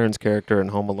Daniel Stern's character in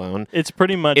Home Alone, it's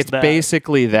pretty much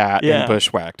basically that in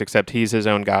Bushwhacked, except he's his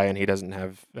own guy and he doesn't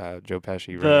have Joe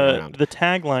Pesci running around. The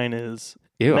tagline is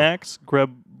Ew. Max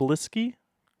Grabowski.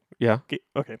 Yeah.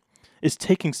 Okay. Is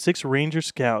taking 6 Ranger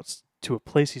Scouts to a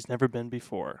place he's never been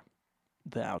before.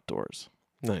 The outdoors.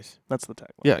 Nice. That's the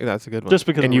tagline. Yeah, that's a good one. Just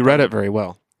because and you read it very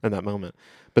well in that moment.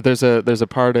 But there's a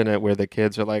part in it where the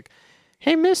kids are like,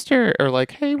 hey, mister, or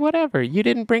like, hey, whatever, you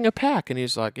didn't bring a pack. And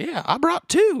he's like, yeah, I brought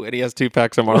 2. And he has 2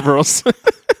 packs of Marlboros.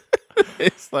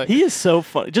 It's like, he is so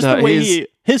funny. Just the way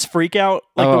his freak out,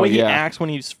 like the way he acts when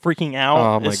he's freaking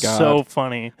out is so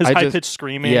funny. His high-pitched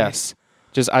screaming. Yes.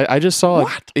 I just saw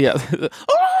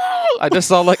I just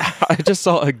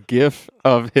saw a gif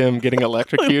of him getting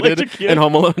electrocuted in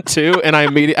Home Alone 2, and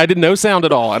I did no sound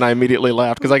at all, and I immediately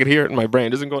laughed because I could hear it in my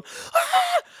brain, just going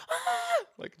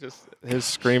like just his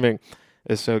screaming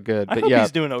is so good. I but hope yeah,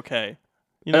 he's doing okay.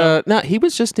 You know? No, he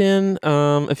was just in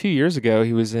a few years ago.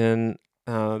 He was in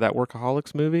that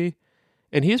Workaholics movie,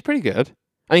 and he's pretty good.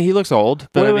 I mean, he looks old,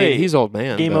 but wait. he's old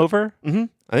man. Game Over? Mm-hmm.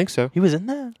 I think so. He was in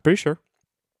that? Pretty sure.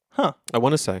 Huh. I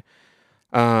want to say.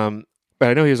 But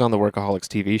I know he was on the Workaholics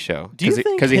TV show. Do you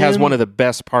think because he has one of the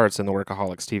best parts in the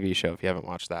Workaholics TV show, if you haven't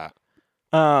watched that.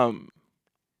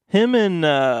 Him and...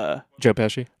 Joe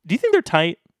Pesci? Do you think they're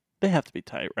tight? They have to be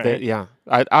tight, right? Yeah.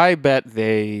 I bet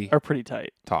they... are pretty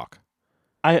tight. Talk.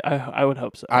 I would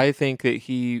hope so. I think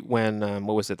that when,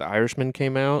 what was it, The Irishman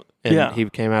came out, and he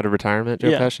came out of retirement,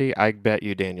 Joe Pesci, I bet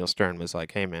you Daniel Stern was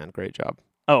like, hey man, great job.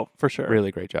 Oh, for sure.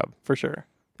 Really great job. For sure.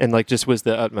 And like just was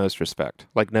the utmost respect.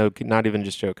 Like no, not even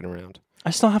just joking around. I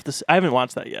still have to I haven't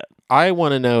watched that yet. I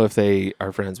want to know if they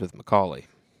are friends with Macaulay.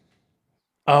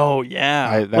 Oh yeah.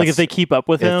 Like if that's- they keep up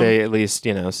with If him. they at least,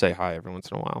 say hi every once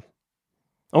in a while.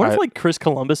 I wonder if I- like Chris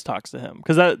Columbus talks to him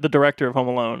because the director of Home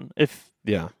Alone. If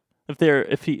Yeah.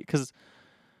 because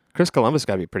Chris Columbus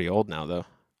got to be pretty old now, though.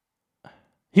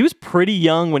 he was pretty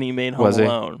young when he made Home Was he?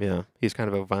 Alone. Yeah. He's kind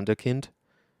of a wunderkind.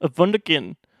 A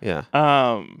Wunderkind. Yeah.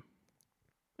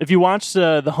 If you watch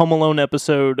the Home Alone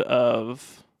episode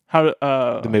of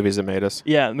The movies that made us.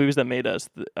 the movies that made us,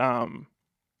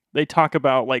 they talk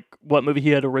about like what movie he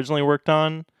had originally worked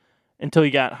on until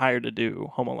he got hired to do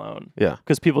Home Alone. Yeah.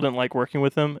 Because people didn't like working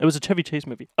with him. It was a Chevy Chase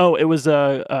movie. Oh, it was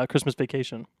Christmas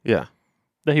Vacation Yeah.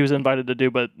 that he was invited to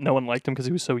do, but no one liked him because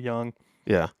he was so young.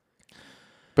 Yeah.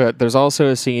 But there's also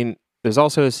a scene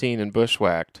in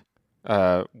Bushwhacked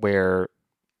where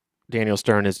Daniel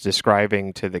Stern is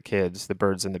describing to the kids the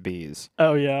birds and the bees.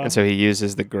 Oh yeah. And so he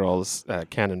uses the girl's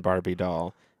Ken and Barbie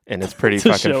doll, and it's pretty To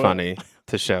fucking show it. funny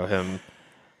to show him.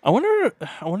 I wonder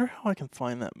how I can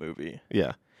find that movie.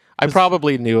 Yeah. I 'Cause-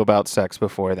 probably knew about sex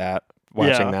before that,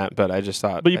 watching Yeah. that, but I just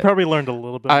thought. But you probably learned a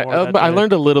little bit more. that I day.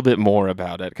 learned a little bit more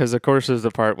about it because, of course, there's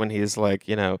the part when he's like,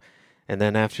 and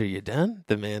then after you're done,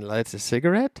 the man lights a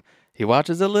cigarette, he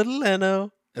watches a little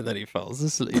Leno, and then he falls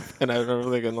asleep. And I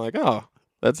remember thinking, like, oh,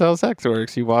 that's how sex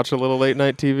works. You watch a little late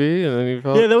night TV, and then you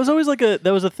fall. Yeah, that was always that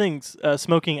was a thing.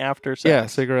 Smoking after sex. Yeah,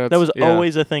 cigarettes. That was yeah.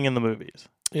 always a thing in the movies.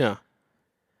 Yeah.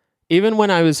 Even when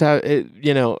I was, I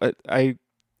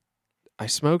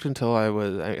smoked until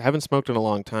I haven't smoked in a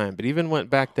long time, but even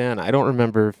back then, I don't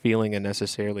remember feeling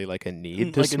necessarily like a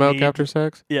need to Like a smoke need. after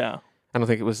sex. Yeah. I don't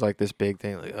think it was like this big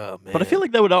thing, like, oh man. But I feel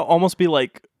like that would almost be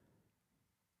like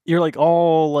you're like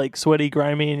all like sweaty,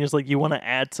 grimy, and just like you want to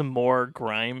add some more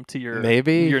grime to your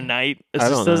Maybe. your night. It I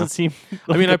just don't doesn't know. seem.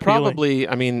 I mean,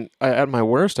 appealing. at my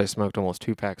worst, I smoked almost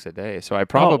 2 packs a day. So I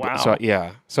probably,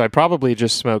 wow. so I probably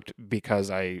just smoked because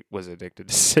I was addicted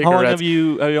to How long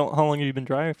cigarettes. how long have you been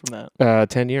dry from that?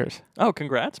 10 years. Oh,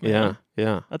 congrats, man.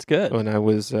 Yeah. That's good. When I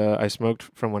was, I smoked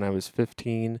from when I was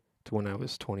 15 to when I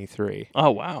was 23.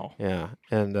 Oh wow. Yeah,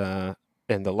 and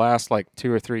the last like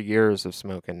 2 or 3 years of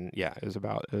smoking, it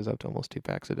was up to almost 2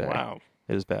 packs a day. Wow.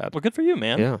 It was bad. Well, good for you,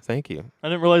 man. Yeah, thank you. I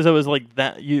didn't realize it was like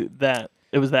that.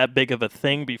 It was that big of a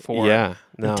thing before. Yeah,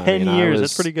 no, 10 years.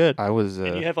 That's pretty good. I was.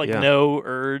 And you have like yeah. no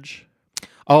urge.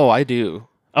 Oh, I do.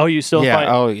 Oh, you still Yeah. find.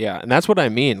 Oh, yeah. And that's what I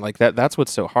mean. Like that. That's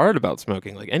what's so hard about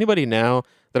smoking. Like anybody now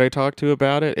that I talk to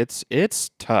about it, it's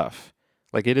tough.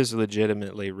 Like it is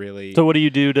legitimately really. So what do you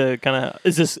do to kind of?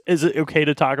 Is it okay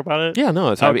to talk about it? Yeah,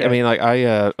 no, it's. Okay. I mean, like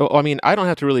I don't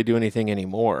have to really do anything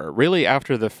anymore. Really,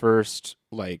 after the first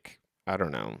I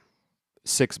don't know,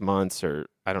 6 months or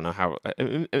I don't know how.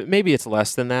 Maybe it's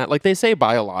less than that. Like they say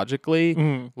biologically,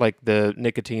 Mhm. like the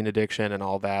nicotine addiction and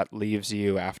all that leaves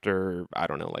you after I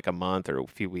don't know, like a month or a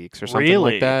few weeks or something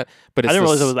Really? like that. But I it's didn't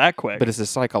realize it was that quick. But it's a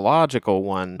psychological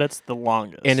one. That's the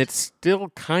longest. And it's still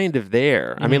kind of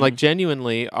there. I mean, like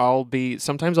genuinely,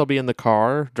 sometimes I'll be in the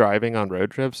car driving on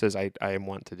road trips, as I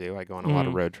want to do. I go on a lot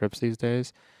of road trips these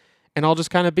days, and I'll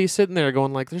just kind of be sitting there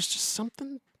going like, "There's just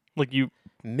something like you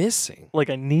missing. like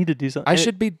I need to do something. I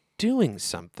should be doing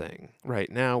something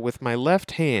right now with my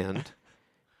left hand."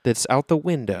 That's out the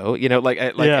window,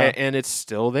 Yeah. and it's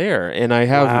still there. And I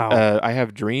have Wow. I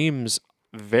have dreams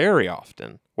very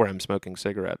often where I'm smoking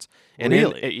cigarettes. And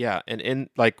Really? and in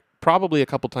like probably a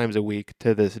couple times a week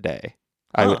to this day,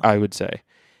 Huh. I would say.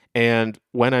 And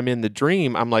when I'm in the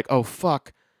dream, I'm like, oh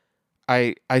fuck,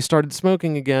 I started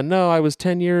smoking again. No, I was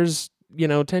 10 years.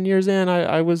 10 years in,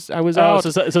 I was out.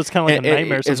 So it's kind of like a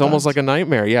nightmare. It's almost sometimes. like a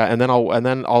nightmare, yeah. And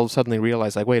then I'll suddenly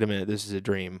realize, like, wait a minute, this is a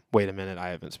dream. Wait a minute, I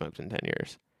haven't smoked in 10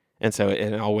 years. And so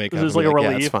I'll wake This up. is and be like a yeah,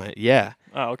 relief? it's fine. Yeah.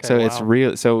 Oh, okay. So it's wow.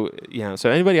 real. So so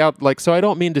anybody out so I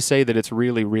don't mean to say that it's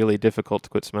really really difficult to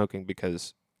quit smoking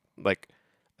because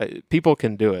people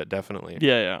can do it definitely.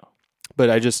 Yeah. But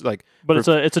I just But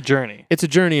it's a journey. it's a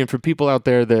journey, and for people out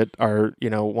there that are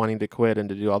wanting to quit and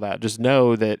to do all that, just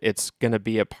know that it's going to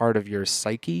be a part of your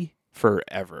psyche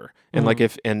forever. And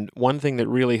and one thing that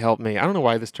really helped me, I don't know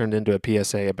why this turned into a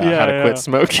PSA about how to quit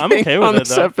smoking I'm okay with on it,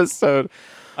 this though. episode.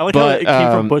 I like how but, it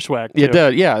came from Bushwhack. Too. It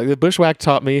does, yeah. The Bushwhack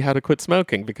taught me how to quit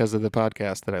smoking because of the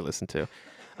podcast that I listened to.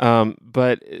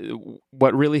 But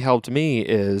what really helped me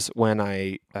is when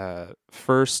I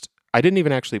I didn't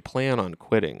even actually plan on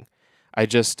quitting. I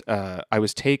just I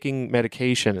was taking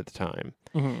medication at the time,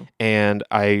 Mhm. and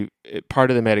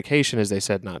part of the medication is they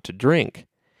said not to drink,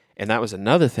 and that was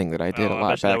another thing that I did Oh, a I lot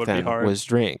bet you that back would be then hard. was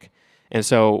drink. And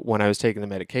so when I was taking the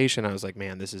medication, I was like,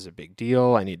 man, this is a big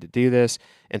deal. I need to do this.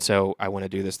 And so I want to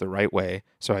do this the right way.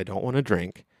 So I don't want to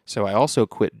drink. So I also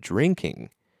quit drinking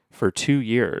for 2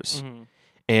 years. Mhm.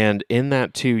 And in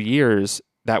that 2 years,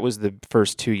 that was the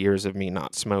first 2 years of me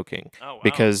not smoking. Oh, wow.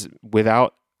 Because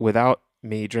without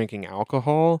me drinking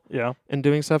alcohol Yeah. and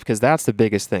doing stuff, because that's the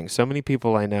biggest thing. So many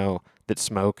people I know that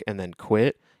smoke and then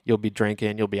quit. You'll be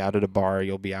drinking, you'll be out at a bar,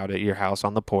 you'll be out at your house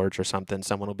on the porch or something.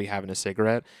 Someone will be having a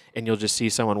cigarette, and you'll just see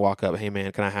someone walk up, "Hey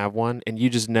man, can I have one?" And you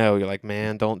just know, you're like,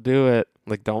 "Man, don't do it.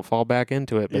 Like, don't fall back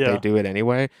into it." But Yeah. they do it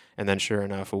anyway. And then sure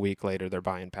enough, a week later, they're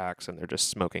buying packs and they're just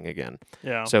smoking again.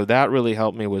 Yeah. So that really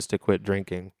helped me, was to quit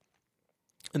drinking.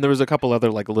 And there was a couple other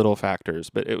like little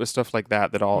factors, but it was stuff like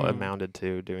that all amounted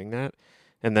to doing that.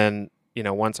 And then,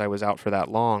 once I was out for that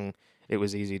long, it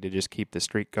was easy to just keep the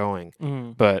streak going.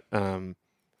 But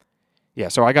yeah,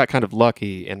 so I got kind of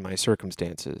lucky in my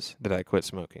circumstances that I quit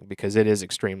smoking, because it is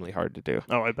extremely hard to do.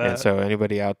 Oh, I bet. And so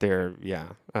anybody out there,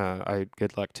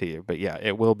 good luck to you. But yeah,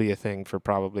 it will be a thing for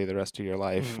probably the rest of your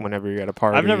life. Whenever you're at a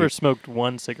party. I've never smoked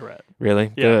one cigarette.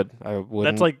 Really? Yeah. Good. I wouldn't.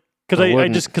 That's like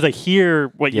because I hear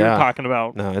what you're Yeah. talking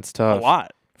about No, it's a tough.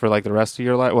 lot. For like the rest of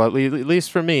your life. Well, at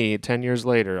least for me, 10 years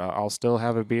later, I'll still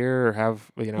have a beer or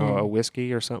have, a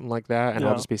whiskey or something like that. And Yeah.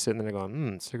 I'll just be sitting there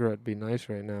going, cigarette would be nice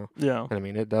right now. Yeah. And I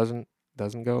mean, it doesn't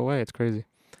go away. It's crazy.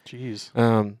 Jeez.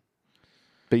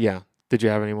 But yeah, did you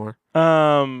have any more?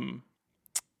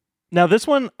 Now this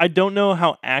one, I don't know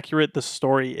how accurate the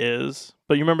story is,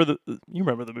 but you remember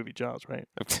the movie Jaws, right?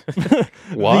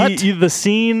 What? The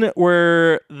scene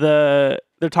where they're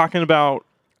talking about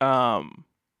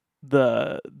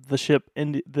the ship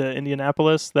the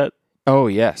Indianapolis that Oh,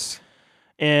 yes.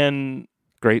 and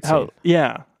Great scene.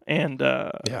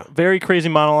 very crazy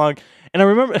monologue. And I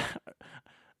remember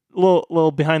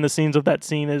little behind the scenes of that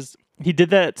scene is he did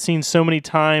that scene so many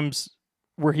times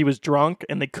where he was drunk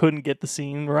and they couldn't get the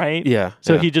scene right. Yeah.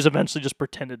 So yeah. he just eventually just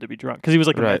pretended to be drunk because he was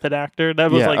like a Right. method actor.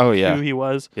 That was Yeah. like Oh, yeah. who he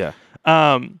was. Yeah.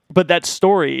 But that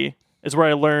story is where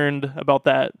I learned about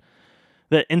that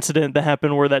incident that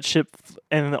happened where that ship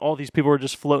and all these people were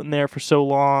just floating there for so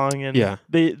long, and Yeah.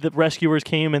 the rescuers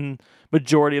came and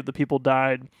majority of the people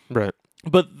died. Right.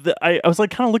 But I was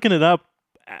like kind of looking it up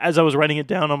as I was writing it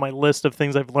down on my list of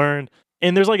things I've learned,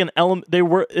 and there's like an element.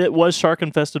 It was shark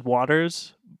infested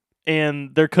waters.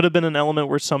 And there could have been an element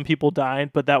where some people died,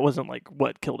 but that wasn't like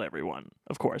what killed everyone.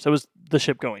 Of course, it was the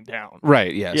ship going down.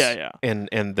 Right. Yes. Yeah. And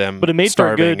them. But it made for a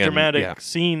starving good and- dramatic yeah.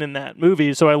 scene in that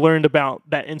movie. So I learned about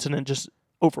that incident just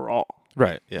overall.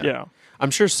 Right. Yeah. Yeah. I'm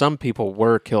sure some people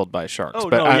were killed by sharks. Oh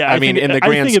but no, yeah. I mean, think in the I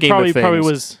grand think scheme it of things, probably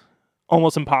was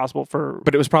almost impossible for.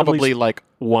 but it was probably least- like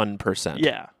 1%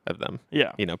 Yeah. of them.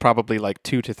 Yeah. Probably like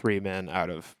 2 to 3 men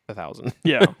out of 1,000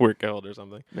 Yeah. were killed or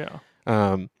something. Yeah.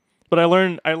 But I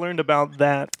learned about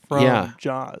that from Yeah.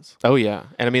 Jaws. oh yeah,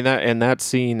 and I mean that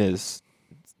scene is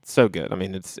so good. I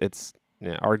mean, it's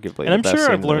arguably. And the I'm best sure scene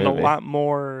I've in the learned a movie. lot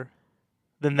more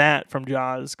than that from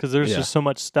Jaws because there's Yeah. just so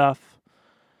much stuff.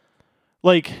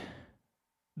 Like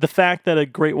the fact that a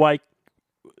great white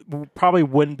probably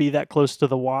wouldn't be that close to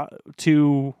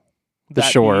to The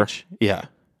that shore. beach. Yeah,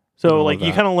 So all like of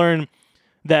you that. kind of learn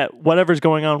that whatever's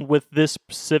going on with this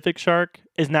specific shark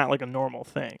is not like a normal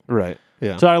thing. right.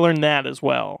 Yeah, So I learned that as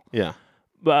well. yeah.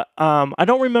 But I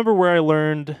don't remember where I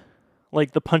learned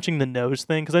like the punching the nose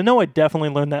thing because I know I definitely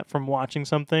learned that from watching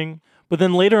something. But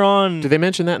then later on, Did they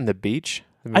mention that in The Beach?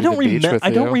 The I movie don't The Beach remember. with I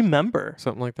don't Theo? remember.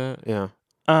 Something like that. Yeah.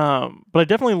 But I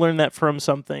definitely learned that from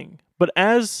something. But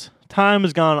as time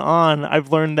has gone on,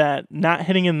 I've learned that not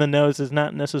hitting in the nose is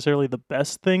not necessarily the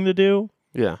best thing to do.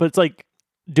 Yeah. But it's like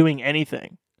doing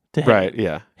anything to hit Right. it.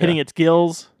 Yeah. Hitting its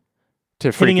gills,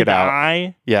 to freak hitting it it the out.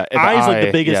 eye. Yeah. Eye is like the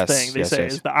eye, biggest yes, thing they yes, say.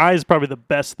 yes. Is the eye is probably the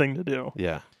best thing to do.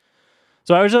 Yeah.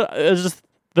 So it was just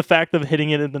the fact of hitting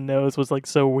it in the nose was like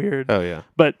so weird. Oh yeah.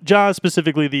 But Jaws,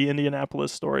 specifically the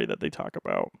Indianapolis story that they talk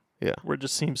about, Yeah. where it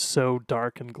just seems so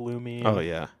dark and gloomy. Oh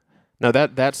yeah. No,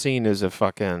 that scene is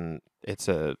it's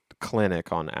a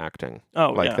clinic on acting.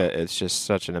 Oh, like yeah. that. It's just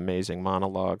such an amazing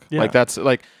monologue. Yeah. Like that's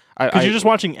like Because you're just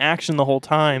watching action the whole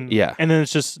time. Yeah. And then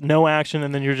it's just no action,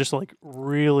 and then you're just like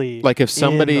really like if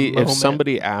in the moment.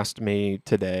 somebody asked me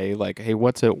today, like, hey,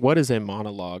 what is a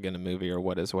monologue in a movie or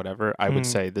what is whatever, I would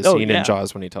say the Oh, scene yeah. in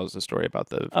Jaws when he tells the story about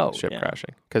the Oh, ship yeah.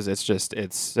 crashing, because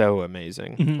it's so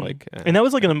amazing. Mhm. Like, And that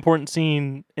was like an important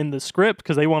scene in the script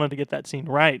because they wanted to get that scene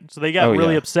right. So they got Oh,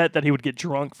 really yeah. upset that he would get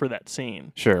drunk for that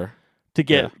scene sure, to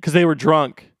get Yeah. because they were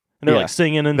drunk and they're Yeah. like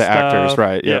singing and the stuff. actors,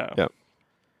 right? Yeah. Yep.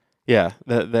 Yeah,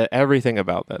 the everything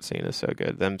about that scene is so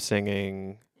good. Them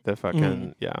singing, the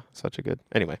fucking such a good.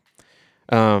 Anyway,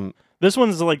 This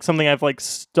one's like something I've like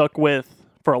stuck with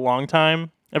for a long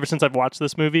time ever since I've watched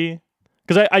this movie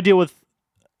because I deal with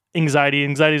anxiety.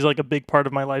 Anxiety is like a big part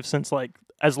of my life since like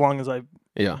as long as I've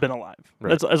yeah, been alive.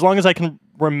 Right. As long as I can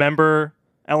remember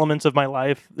elements of my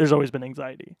life, there's always been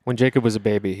anxiety. When Jacob was a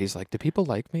baby, he's like, "Do people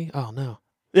like me? Oh no."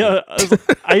 Yeah,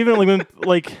 I even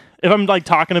like if I'm like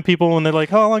talking to people and they're like,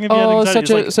 "How long have you had anxiety?" It's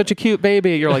like, such a cute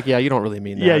baby. You're like, "Yeah, you don't really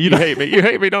mean that. Yeah, you don't- hate me. You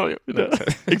hate me, don't you?" No,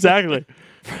 exactly.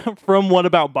 From What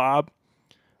About Bob?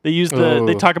 They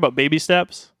Oh. talk about baby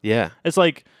steps. Yeah. It's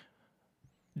like,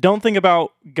 don't think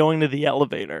about going to the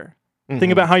elevator. Think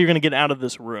Mhm. about how you're going to get out of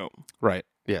this room. Right.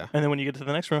 Yeah. And then when you get to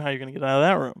the next room, how you're going to get out of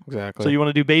that room. Exactly. So you want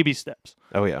to do baby steps.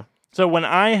 Oh yeah. So when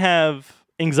I have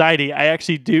anxiety, I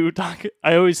actually do talk.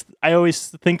 I always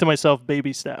think to myself,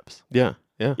 baby steps. Yeah.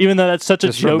 Yeah. Even though that's such a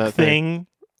Just from joke that thing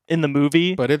in the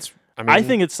movie, But it's. I mean. I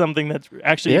think it's something that's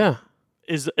actually Yeah.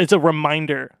 it's a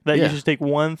reminder that Yeah. you should take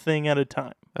one thing at a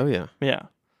time. Oh yeah. Yeah.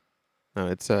 No,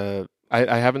 it's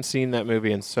I haven't seen that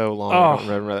movie in so long. Oh, I don't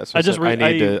remember that. So I just I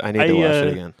need to watch it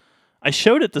again. I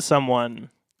showed it to someone,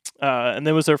 and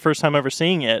it was their first time ever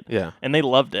seeing it, Yeah. and they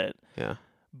loved it. Yeah.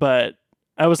 But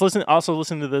I was listening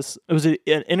to this. It was an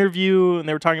interview, and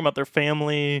they were talking about their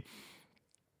family,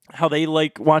 how they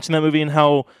like watching that movie, and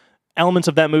how elements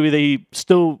of that movie they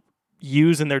still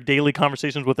use in their daily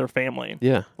conversations with their family.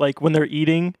 Yeah. Like when they're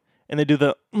eating, and they do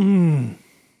the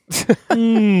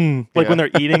like when they're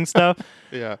eating stuff.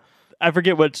 Yeah. I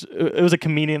forget what it was. A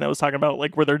comedian that was talking about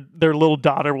like where their little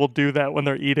daughter will do that when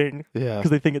they're eating Yeah. because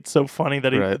they think it's so funny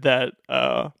that Right.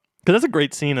 because that's a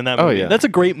great scene in that Oh, movie. yeah. That's a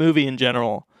great movie in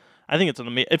general. I think it's an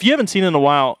amazing. If you haven't seen it in a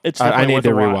while, it's I definitely need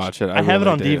to worth a watch. rewatch it. I have it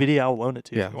really on do. DVD. I'll loan it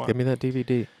to you. Yeah. If you want. Give me that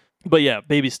DVD. But yeah,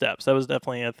 baby steps. That was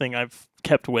definitely a thing I've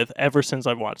kept with ever since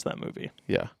I've watched that movie.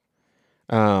 Yeah.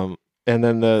 And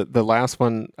then the last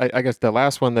one, I guess the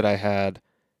last one that I had,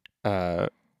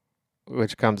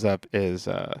 which comes up is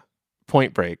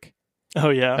Point Break. Oh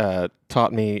yeah,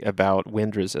 Taught me about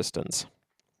wind resistance.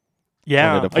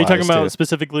 yeah. when it Are you talking applies to about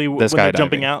specifically when the they're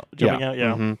jumping skydiving. out? Yeah.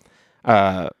 Yeah.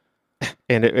 Mhm.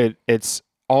 And it's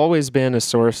always been a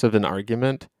source of an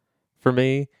argument for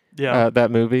me. Yeah. That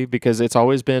movie, because it's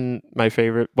always been my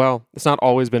favorite. Well, it's not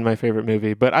always been my favorite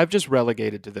movie, but I've just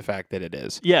relegated to the fact that it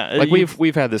is. Yeah. Like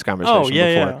we've had this conversation Oh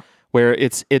yeah, before, yeah. where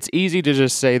it's easy to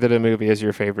just say that a movie is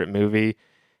your favorite movie,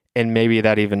 and maybe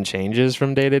that even changes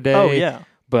from day to day. Oh yeah.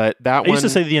 But that I one, used to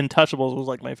say The Untouchables was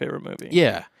like my favorite movie.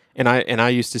 yeah, and I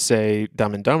used to say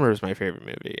Dumb and Dumber is my favorite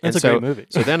movie. That's and a great movie.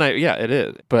 So then it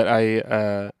is. But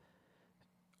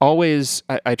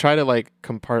I try to like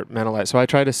compartmentalize. So I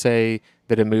try to say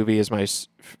that a movie is my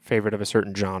favorite of a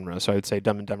certain genre. So I would say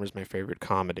Dumb and Dumber is my favorite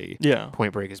comedy. Yeah.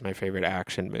 Point Break is my favorite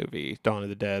action movie. Dawn of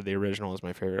the Dead, the original, is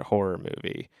my favorite horror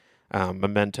movie.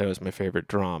 Memento is my favorite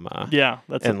drama. Yeah.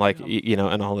 That's And it.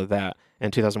 and all of that.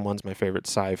 And 2001 is my favorite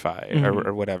sci-fi Mhm.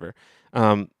 or whatever.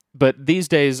 But these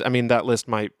days, I mean, that list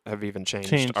might have even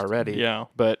changed already. Yeah.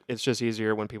 But it's just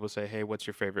easier when people say, "Hey, what's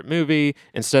your favorite movie?"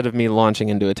 Instead of me launching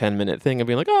into a 10-minute thing and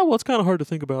being like, "Oh, well, it's kind of hard to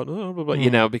think about,"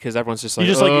 because everyone's just like,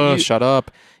 just like- "Oh, you- shut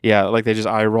up." Yeah, like they just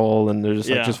eye roll and they're just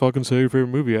Yeah. like, "Just fucking say your favorite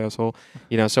movie, asshole."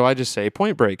 So I just say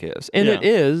Point Break is, and Yeah. it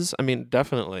is. I mean,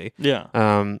 definitely. Yeah.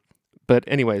 But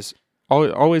anyways,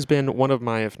 always been one of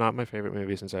my, if not my favorite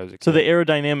movie since I was a kid. So the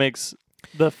aerodynamics,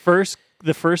 the first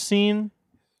scene,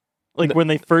 like when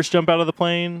they first jump out of the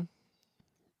plane,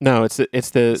 No, it's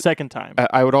the second time.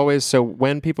 I would always, so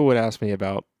when people would ask me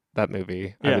about that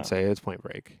movie, I Yeah. would say it's Point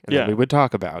Break. And Yeah. then we would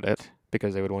talk about it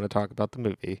because they would want to talk about the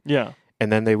movie. Yeah.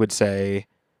 And then they would say,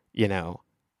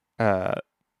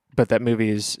 but that movie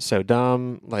is so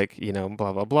dumb, like,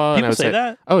 blah, blah, blah. And I People would say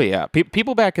that. oh, yeah.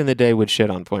 People back in the day would shit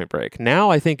on Point Break. Now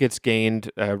I think it's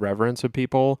gained reverence of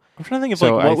people. I'm trying to think of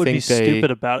So like I what would be think they- stupid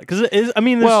about it because it is. I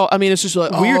mean, there's, Well, I mean, it's just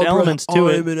like weird elements to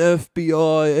it. I'm an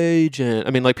FBI agent.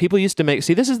 I mean, like people used to make.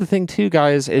 See, this is the thing too,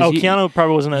 guys. Is Keanu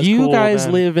probably wasn't as you cool guys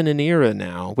then. live in an era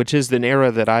now, which is an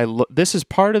era that this is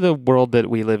part of the world that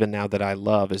we live in now that I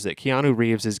love. Is that Keanu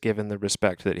Reeves is given the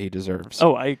respect that he deserves.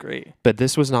 Oh, I agree. But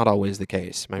this was not always the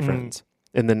case, my Mm. friends.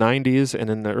 In the 90s and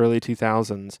in the early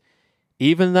 2000s,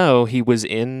 even though he was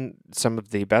in some of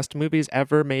the best movies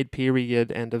ever made,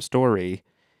 period, end of story,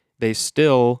 they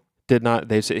still did not.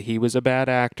 They said he was a bad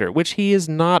actor, which he is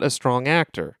not a strong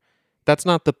actor. That's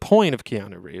not the point of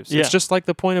Keanu Reeves. Yeah. It's just like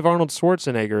the point of Arnold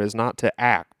Schwarzenegger is not to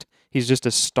act. He's just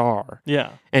a star.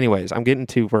 Yeah. Anyways, I'm getting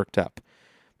too worked up.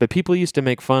 But people used to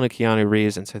make fun of Keanu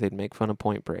Reeves and say they'd make fun of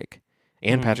Point Break.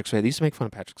 And Mm. Patrick Swayze. They used to make fun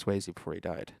of Patrick Swayze before he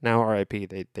died. Now, R.I.P.,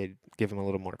 they give him a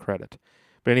little more credit.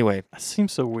 But anyway, That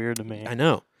seems so weird to me. I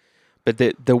know. But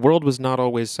the world was not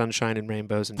always sunshine and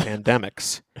rainbows and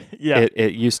pandemics. Yeah.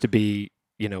 It used to be,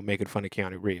 making fun of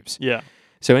Keanu Reeves. Yeah.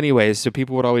 So anyways, so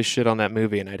people would always shit on that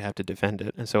movie and I'd have to defend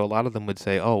it. And so a lot of them would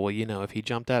say, oh, well, if he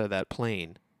jumped out of that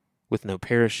plane with no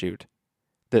parachute,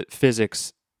 that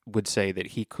physics would say that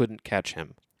he couldn't catch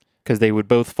him. because they would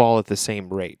both fall at the same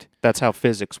rate. That's how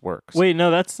physics works. Wait,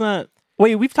 no, that's not.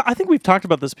 Wait, I think we've talked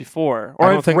about this before, or I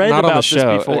don't I've think read not about on the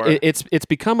show. this before. It's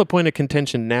become a point of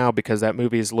contention now because that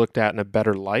movie is looked at in a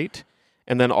better light.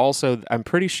 And then also, I'm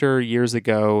pretty sure years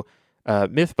ago,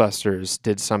 MythBusters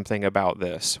did something about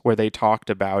this where they talked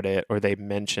about it or they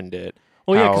mentioned it.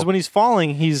 Well, yeah, how because when he's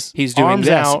falling, he's he's doing arms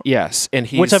this, out, yes, and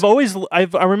he's which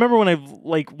I remember when I've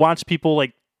like watched people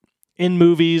like in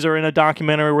movies or in a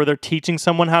documentary where they're teaching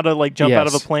someone how to like jump out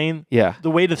of a Yes. plane. yeah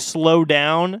The way to slow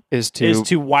down is is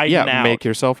to widen out. make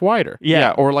yourself wider.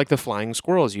 Yeah. Or like the flying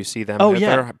squirrels, you see them Oh, have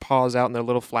yeah. their paws out and their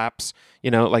little flaps.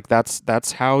 Like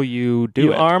that's how you do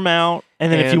you it. arm out,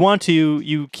 and then if you And- want to,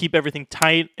 you keep everything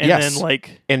tight, and Yes. then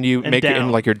like, and you and make it down.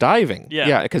 in like you're diving.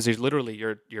 Yeah. because there's literally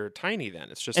you're tiny then.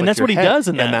 It's just And like that's your what he head. does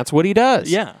in that. And that's what he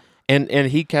does. yeah, And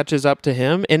he catches up to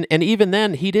him, and even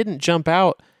then he didn't jump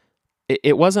out.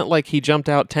 It wasn't like he jumped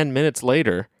out 10 minutes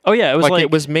later. oh yeah, it was like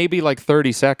it was maybe like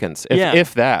 30 seconds, Yeah.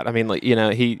 if that. I mean, like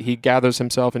he gathers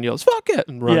himself and yells "fuck it"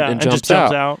 and yeah, and just jumps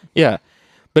jumps out. out. Yeah,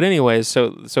 but anyways,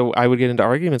 so I would get into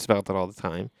arguments about that all the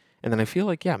time, and then I feel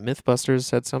like MythBusters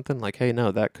said something like, "Hey, no,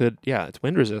 that could it's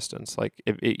wind resistance. Like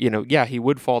he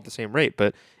would fall at the same rate,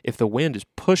 but if the wind is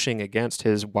pushing against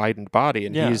his widened body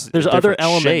and Yeah, he's there's a other different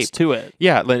elements shape, to it.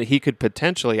 yeah, then he could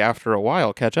potentially after a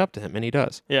while catch up to him, and he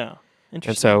does. Yeah, And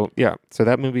interesting. so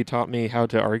that movie taught me how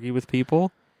to argue with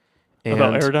people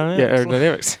About and- aerodynamics? Yeah,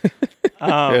 aerodynamics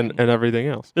Um, and everything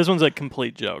else. This one's a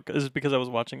complete joke. This is because I was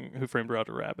watching Who Framed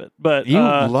Roger Rabbit, but You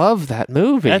love that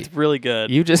movie. that's really good.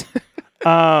 You just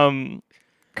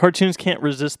Cartoons can't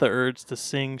resist the urge to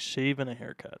sing, shave, and a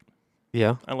haircut.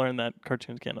 yeah. I learned that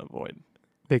cartoons can't avoid.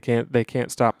 They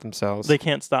can't stop themselves. They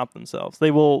can't stop themselves.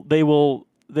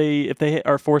 If they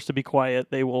are forced to be quiet,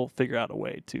 they will figure out a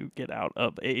way to get out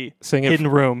of a Sing it. hidden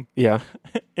room Yeah,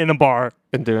 in a bar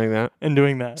and doing that. and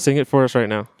doing that. Sing it for us right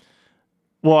now.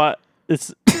 Well,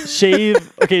 it's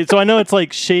shave. Okay, so I know it's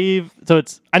like shave. So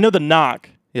I know the knock.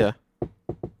 Yeah.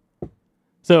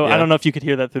 So Yeah. I don't know if you could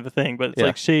hear that through the thing, but it's Yeah.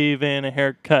 like shave and a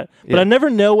haircut. But Yeah. I never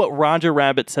know what Roger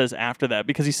Rabbit says after that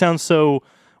because he sounds so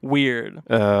weird.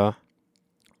 I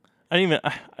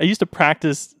used to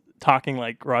practice talking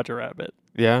like Roger Rabbit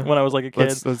Yeah. when I was like a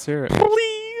kid. Let's hear it.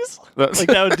 Please. That's- Like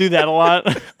that would do that a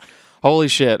lot. Holy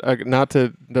shit! Not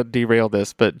to derail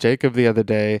this, but Jacob the other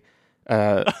day,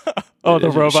 Oh, the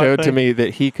robot showed to thing? me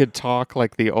that he could talk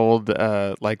like the old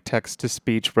like text to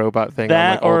speech robot thing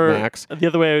That on like or old Macs. the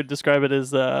other way I would describe it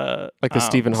is Like the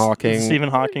Stephen Hawking. Stephen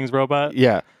Hawking's robot.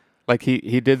 Yeah. Like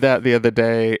he did that the other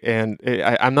day, and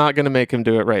I'm not gonna make him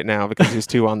do it right now because he's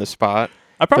too on the spot.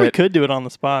 I probably But- could do it on the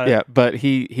spot. Yeah, but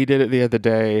he did it the other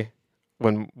day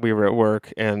when we were at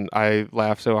work, and I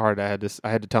laughed so hard I had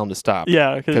to tell him to stop.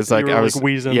 Yeah, because like you were, I was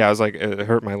wheezing. Yeah, I was like it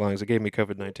hurt my lungs. It gave me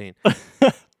COVID-19.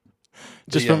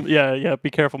 Just Yeah. from be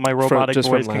careful. My robotic just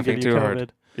from voice can laughing give you too COVID.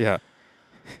 hard. Yeah.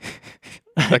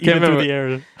 I can't Even through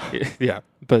remember. the air. Yeah,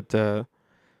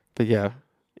 but yeah,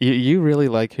 you really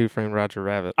like Who Framed Roger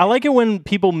Rabbit? I like it when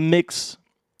people mix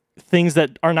things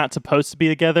that are not supposed to be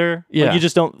together. Like, Yeah. you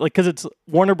just don't like because it's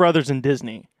Warner Brothers and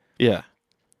Disney, Yeah,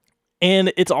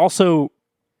 and it's also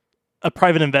a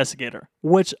private investigator.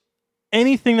 Which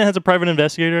anything that has a private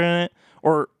investigator in it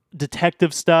or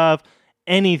detective stuff,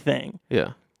 anything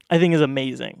yeah, I think is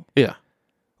amazing. yeah.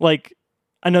 Like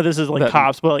I know this is like That-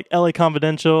 cops, but like L.A.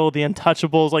 Confidential, The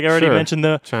Untouchables. Like I already Sure. mentioned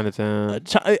the Chinatown.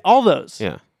 all those.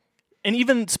 Yeah, And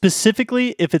even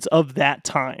specifically if it's of that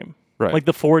time, right. like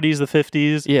the 40s, the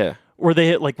 50s, yeah. where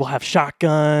they will have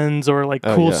shotguns or like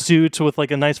Oh, cool yeah. suits with like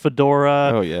a nice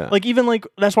fedora. Oh yeah. Like even like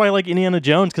that's why I like Indiana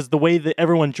Jones because the way that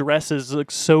everyone dresses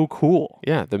looks so cool.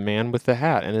 yeah, the man with the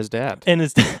hat and his dad. And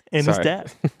his his Sorry.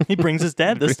 dad, he brings his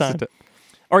dad this Brings his time. dad.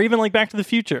 Or even like Back to the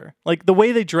Future, like the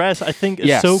way they dress, I think is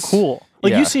Yes. so cool.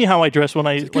 Like Yeah. you see how I dress when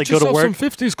I like go to work.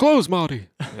 50s clothes, Marty.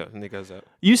 Yeah, and he goes that.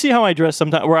 You see how I dress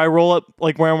sometimes where I roll up,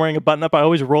 like where I'm wearing a button up, I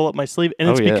always roll up my sleeve. And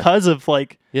Oh, it's yeah. because of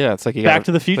like, Yeah, it's like you Back got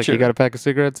to the Like Future. you got a pack of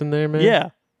cigarettes in there, man. yeah.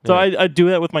 So Yeah. I do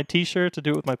that with my t-shirts, I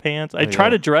do it with my pants. I Oh, try yeah.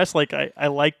 to dress like I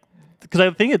like, because I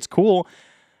think it's cool.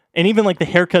 And even like the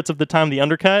haircuts of the time, the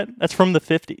undercut, that's from the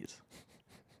 50s.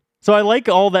 So I like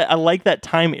all that. I like that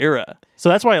time era. So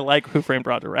that's why I like Who Framed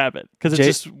Roger Rabbit, because it's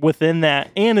just within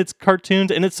that, and it's cartoons,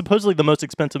 and it's supposedly the most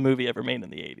expensive movie ever made in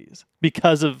the 80s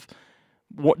because of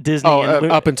what Disney. Oh,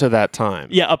 and up until that time.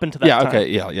 yeah, up into that Yeah. time. Okay.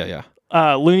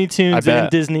 Yeah. Looney I Tunes bet. and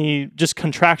Disney, just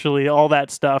contractually, all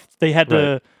that stuff. They had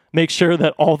to Right. make sure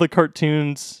that all the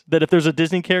cartoons, that if there's a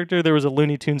Disney character, there was a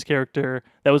Looney Tunes character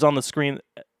that was on the screen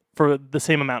for the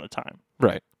same amount of time.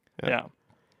 Right. Yeah.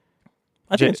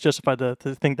 I J- think it's justified to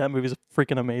think that movie's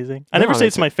freaking amazing. I No, never say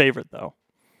it's it's my favorite, though.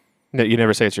 No, you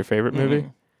never say it's your favorite movie.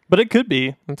 Mhm. but it could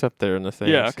be. It's up there in the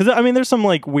things. Yeah, because I mean, there's some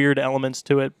like weird elements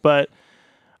to it, but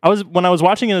when I was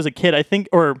watching it as a kid, I think,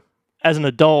 or as an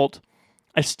adult,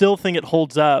 I still think it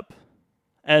holds up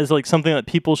as like something that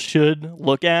people should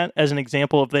look at as an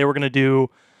example if they were going to do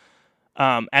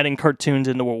adding cartoons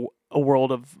into a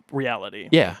world of reality.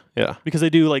 Yeah. Because they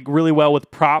do like really well with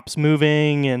props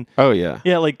moving and Oh yeah.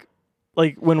 yeah, like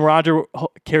when Roger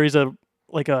carries a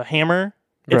hammer,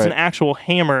 it's an Right. actual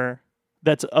hammer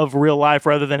that's of real life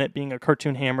rather than it being a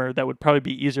cartoon hammer that would probably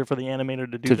be easier for the animator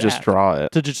to do To that. just draw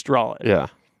it. To just draw it. Yeah.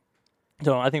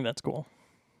 So I think that's cool.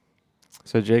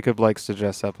 So Jacob likes to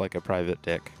dress up like a private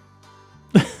dick.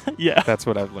 Yeah, That's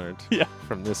what I've learned. Yeah.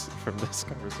 From this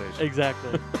conversation.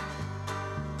 exactly.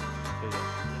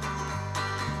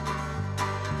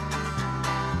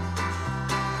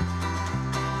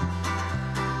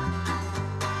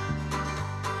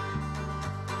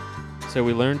 So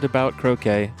we learned about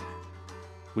croquet.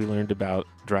 We learned about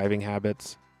driving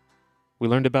habits. We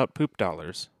learned about poop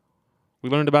dollars. We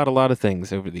learned about a lot of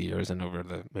things over the years and over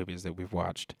the movies that we've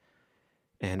watched.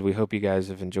 And we hope you guys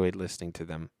have enjoyed listening to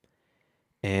them.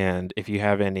 And if you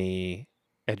have any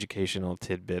educational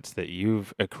tidbits that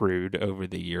you've accrued over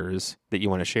the years that you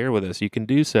want to share with us, you can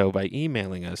do so by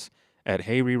emailing us at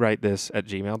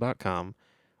heyrewritethis@gmail.com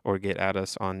or get at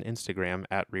us on Instagram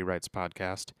at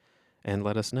rewritespodcast and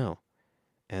let us know.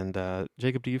 And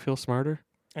Jacob, do you feel smarter?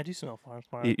 I do smell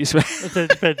smart. You smell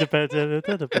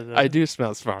I I do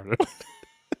smell smarter.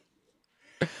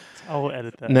 I'll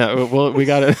edit that. No, well, we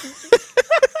gotta.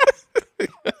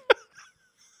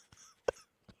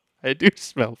 I do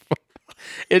smell.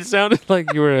 It sounded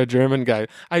like you were a German guy.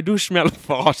 I do smell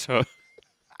water.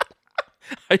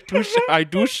 I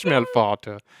do smell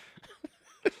water.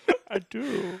 I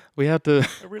do. We have to.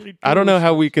 I really do. I don't know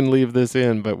how we can leave this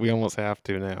in, but we almost have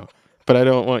to now. But I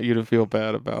don't want you to feel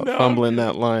bad about fumbling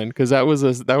that line because that was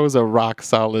a rock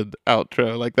solid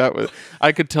outro. Like that was,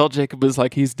 I could tell Jacob was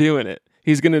like he's doing it.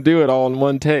 He's gonna do it all in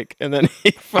one take, and then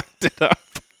he fucked it up.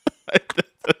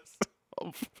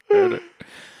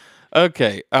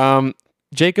 Okay.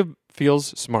 Jacob feels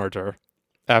smarter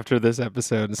after this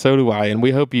episode, and so do I, and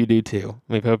we hope you do too.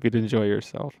 We hope you'd enjoy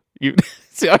yourself. You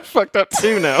see, I fucked up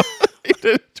too now.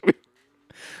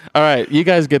 All right, you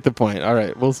guys get the point. All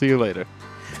right, we'll see you later.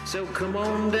 So come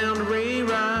on down to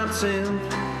Rewrites and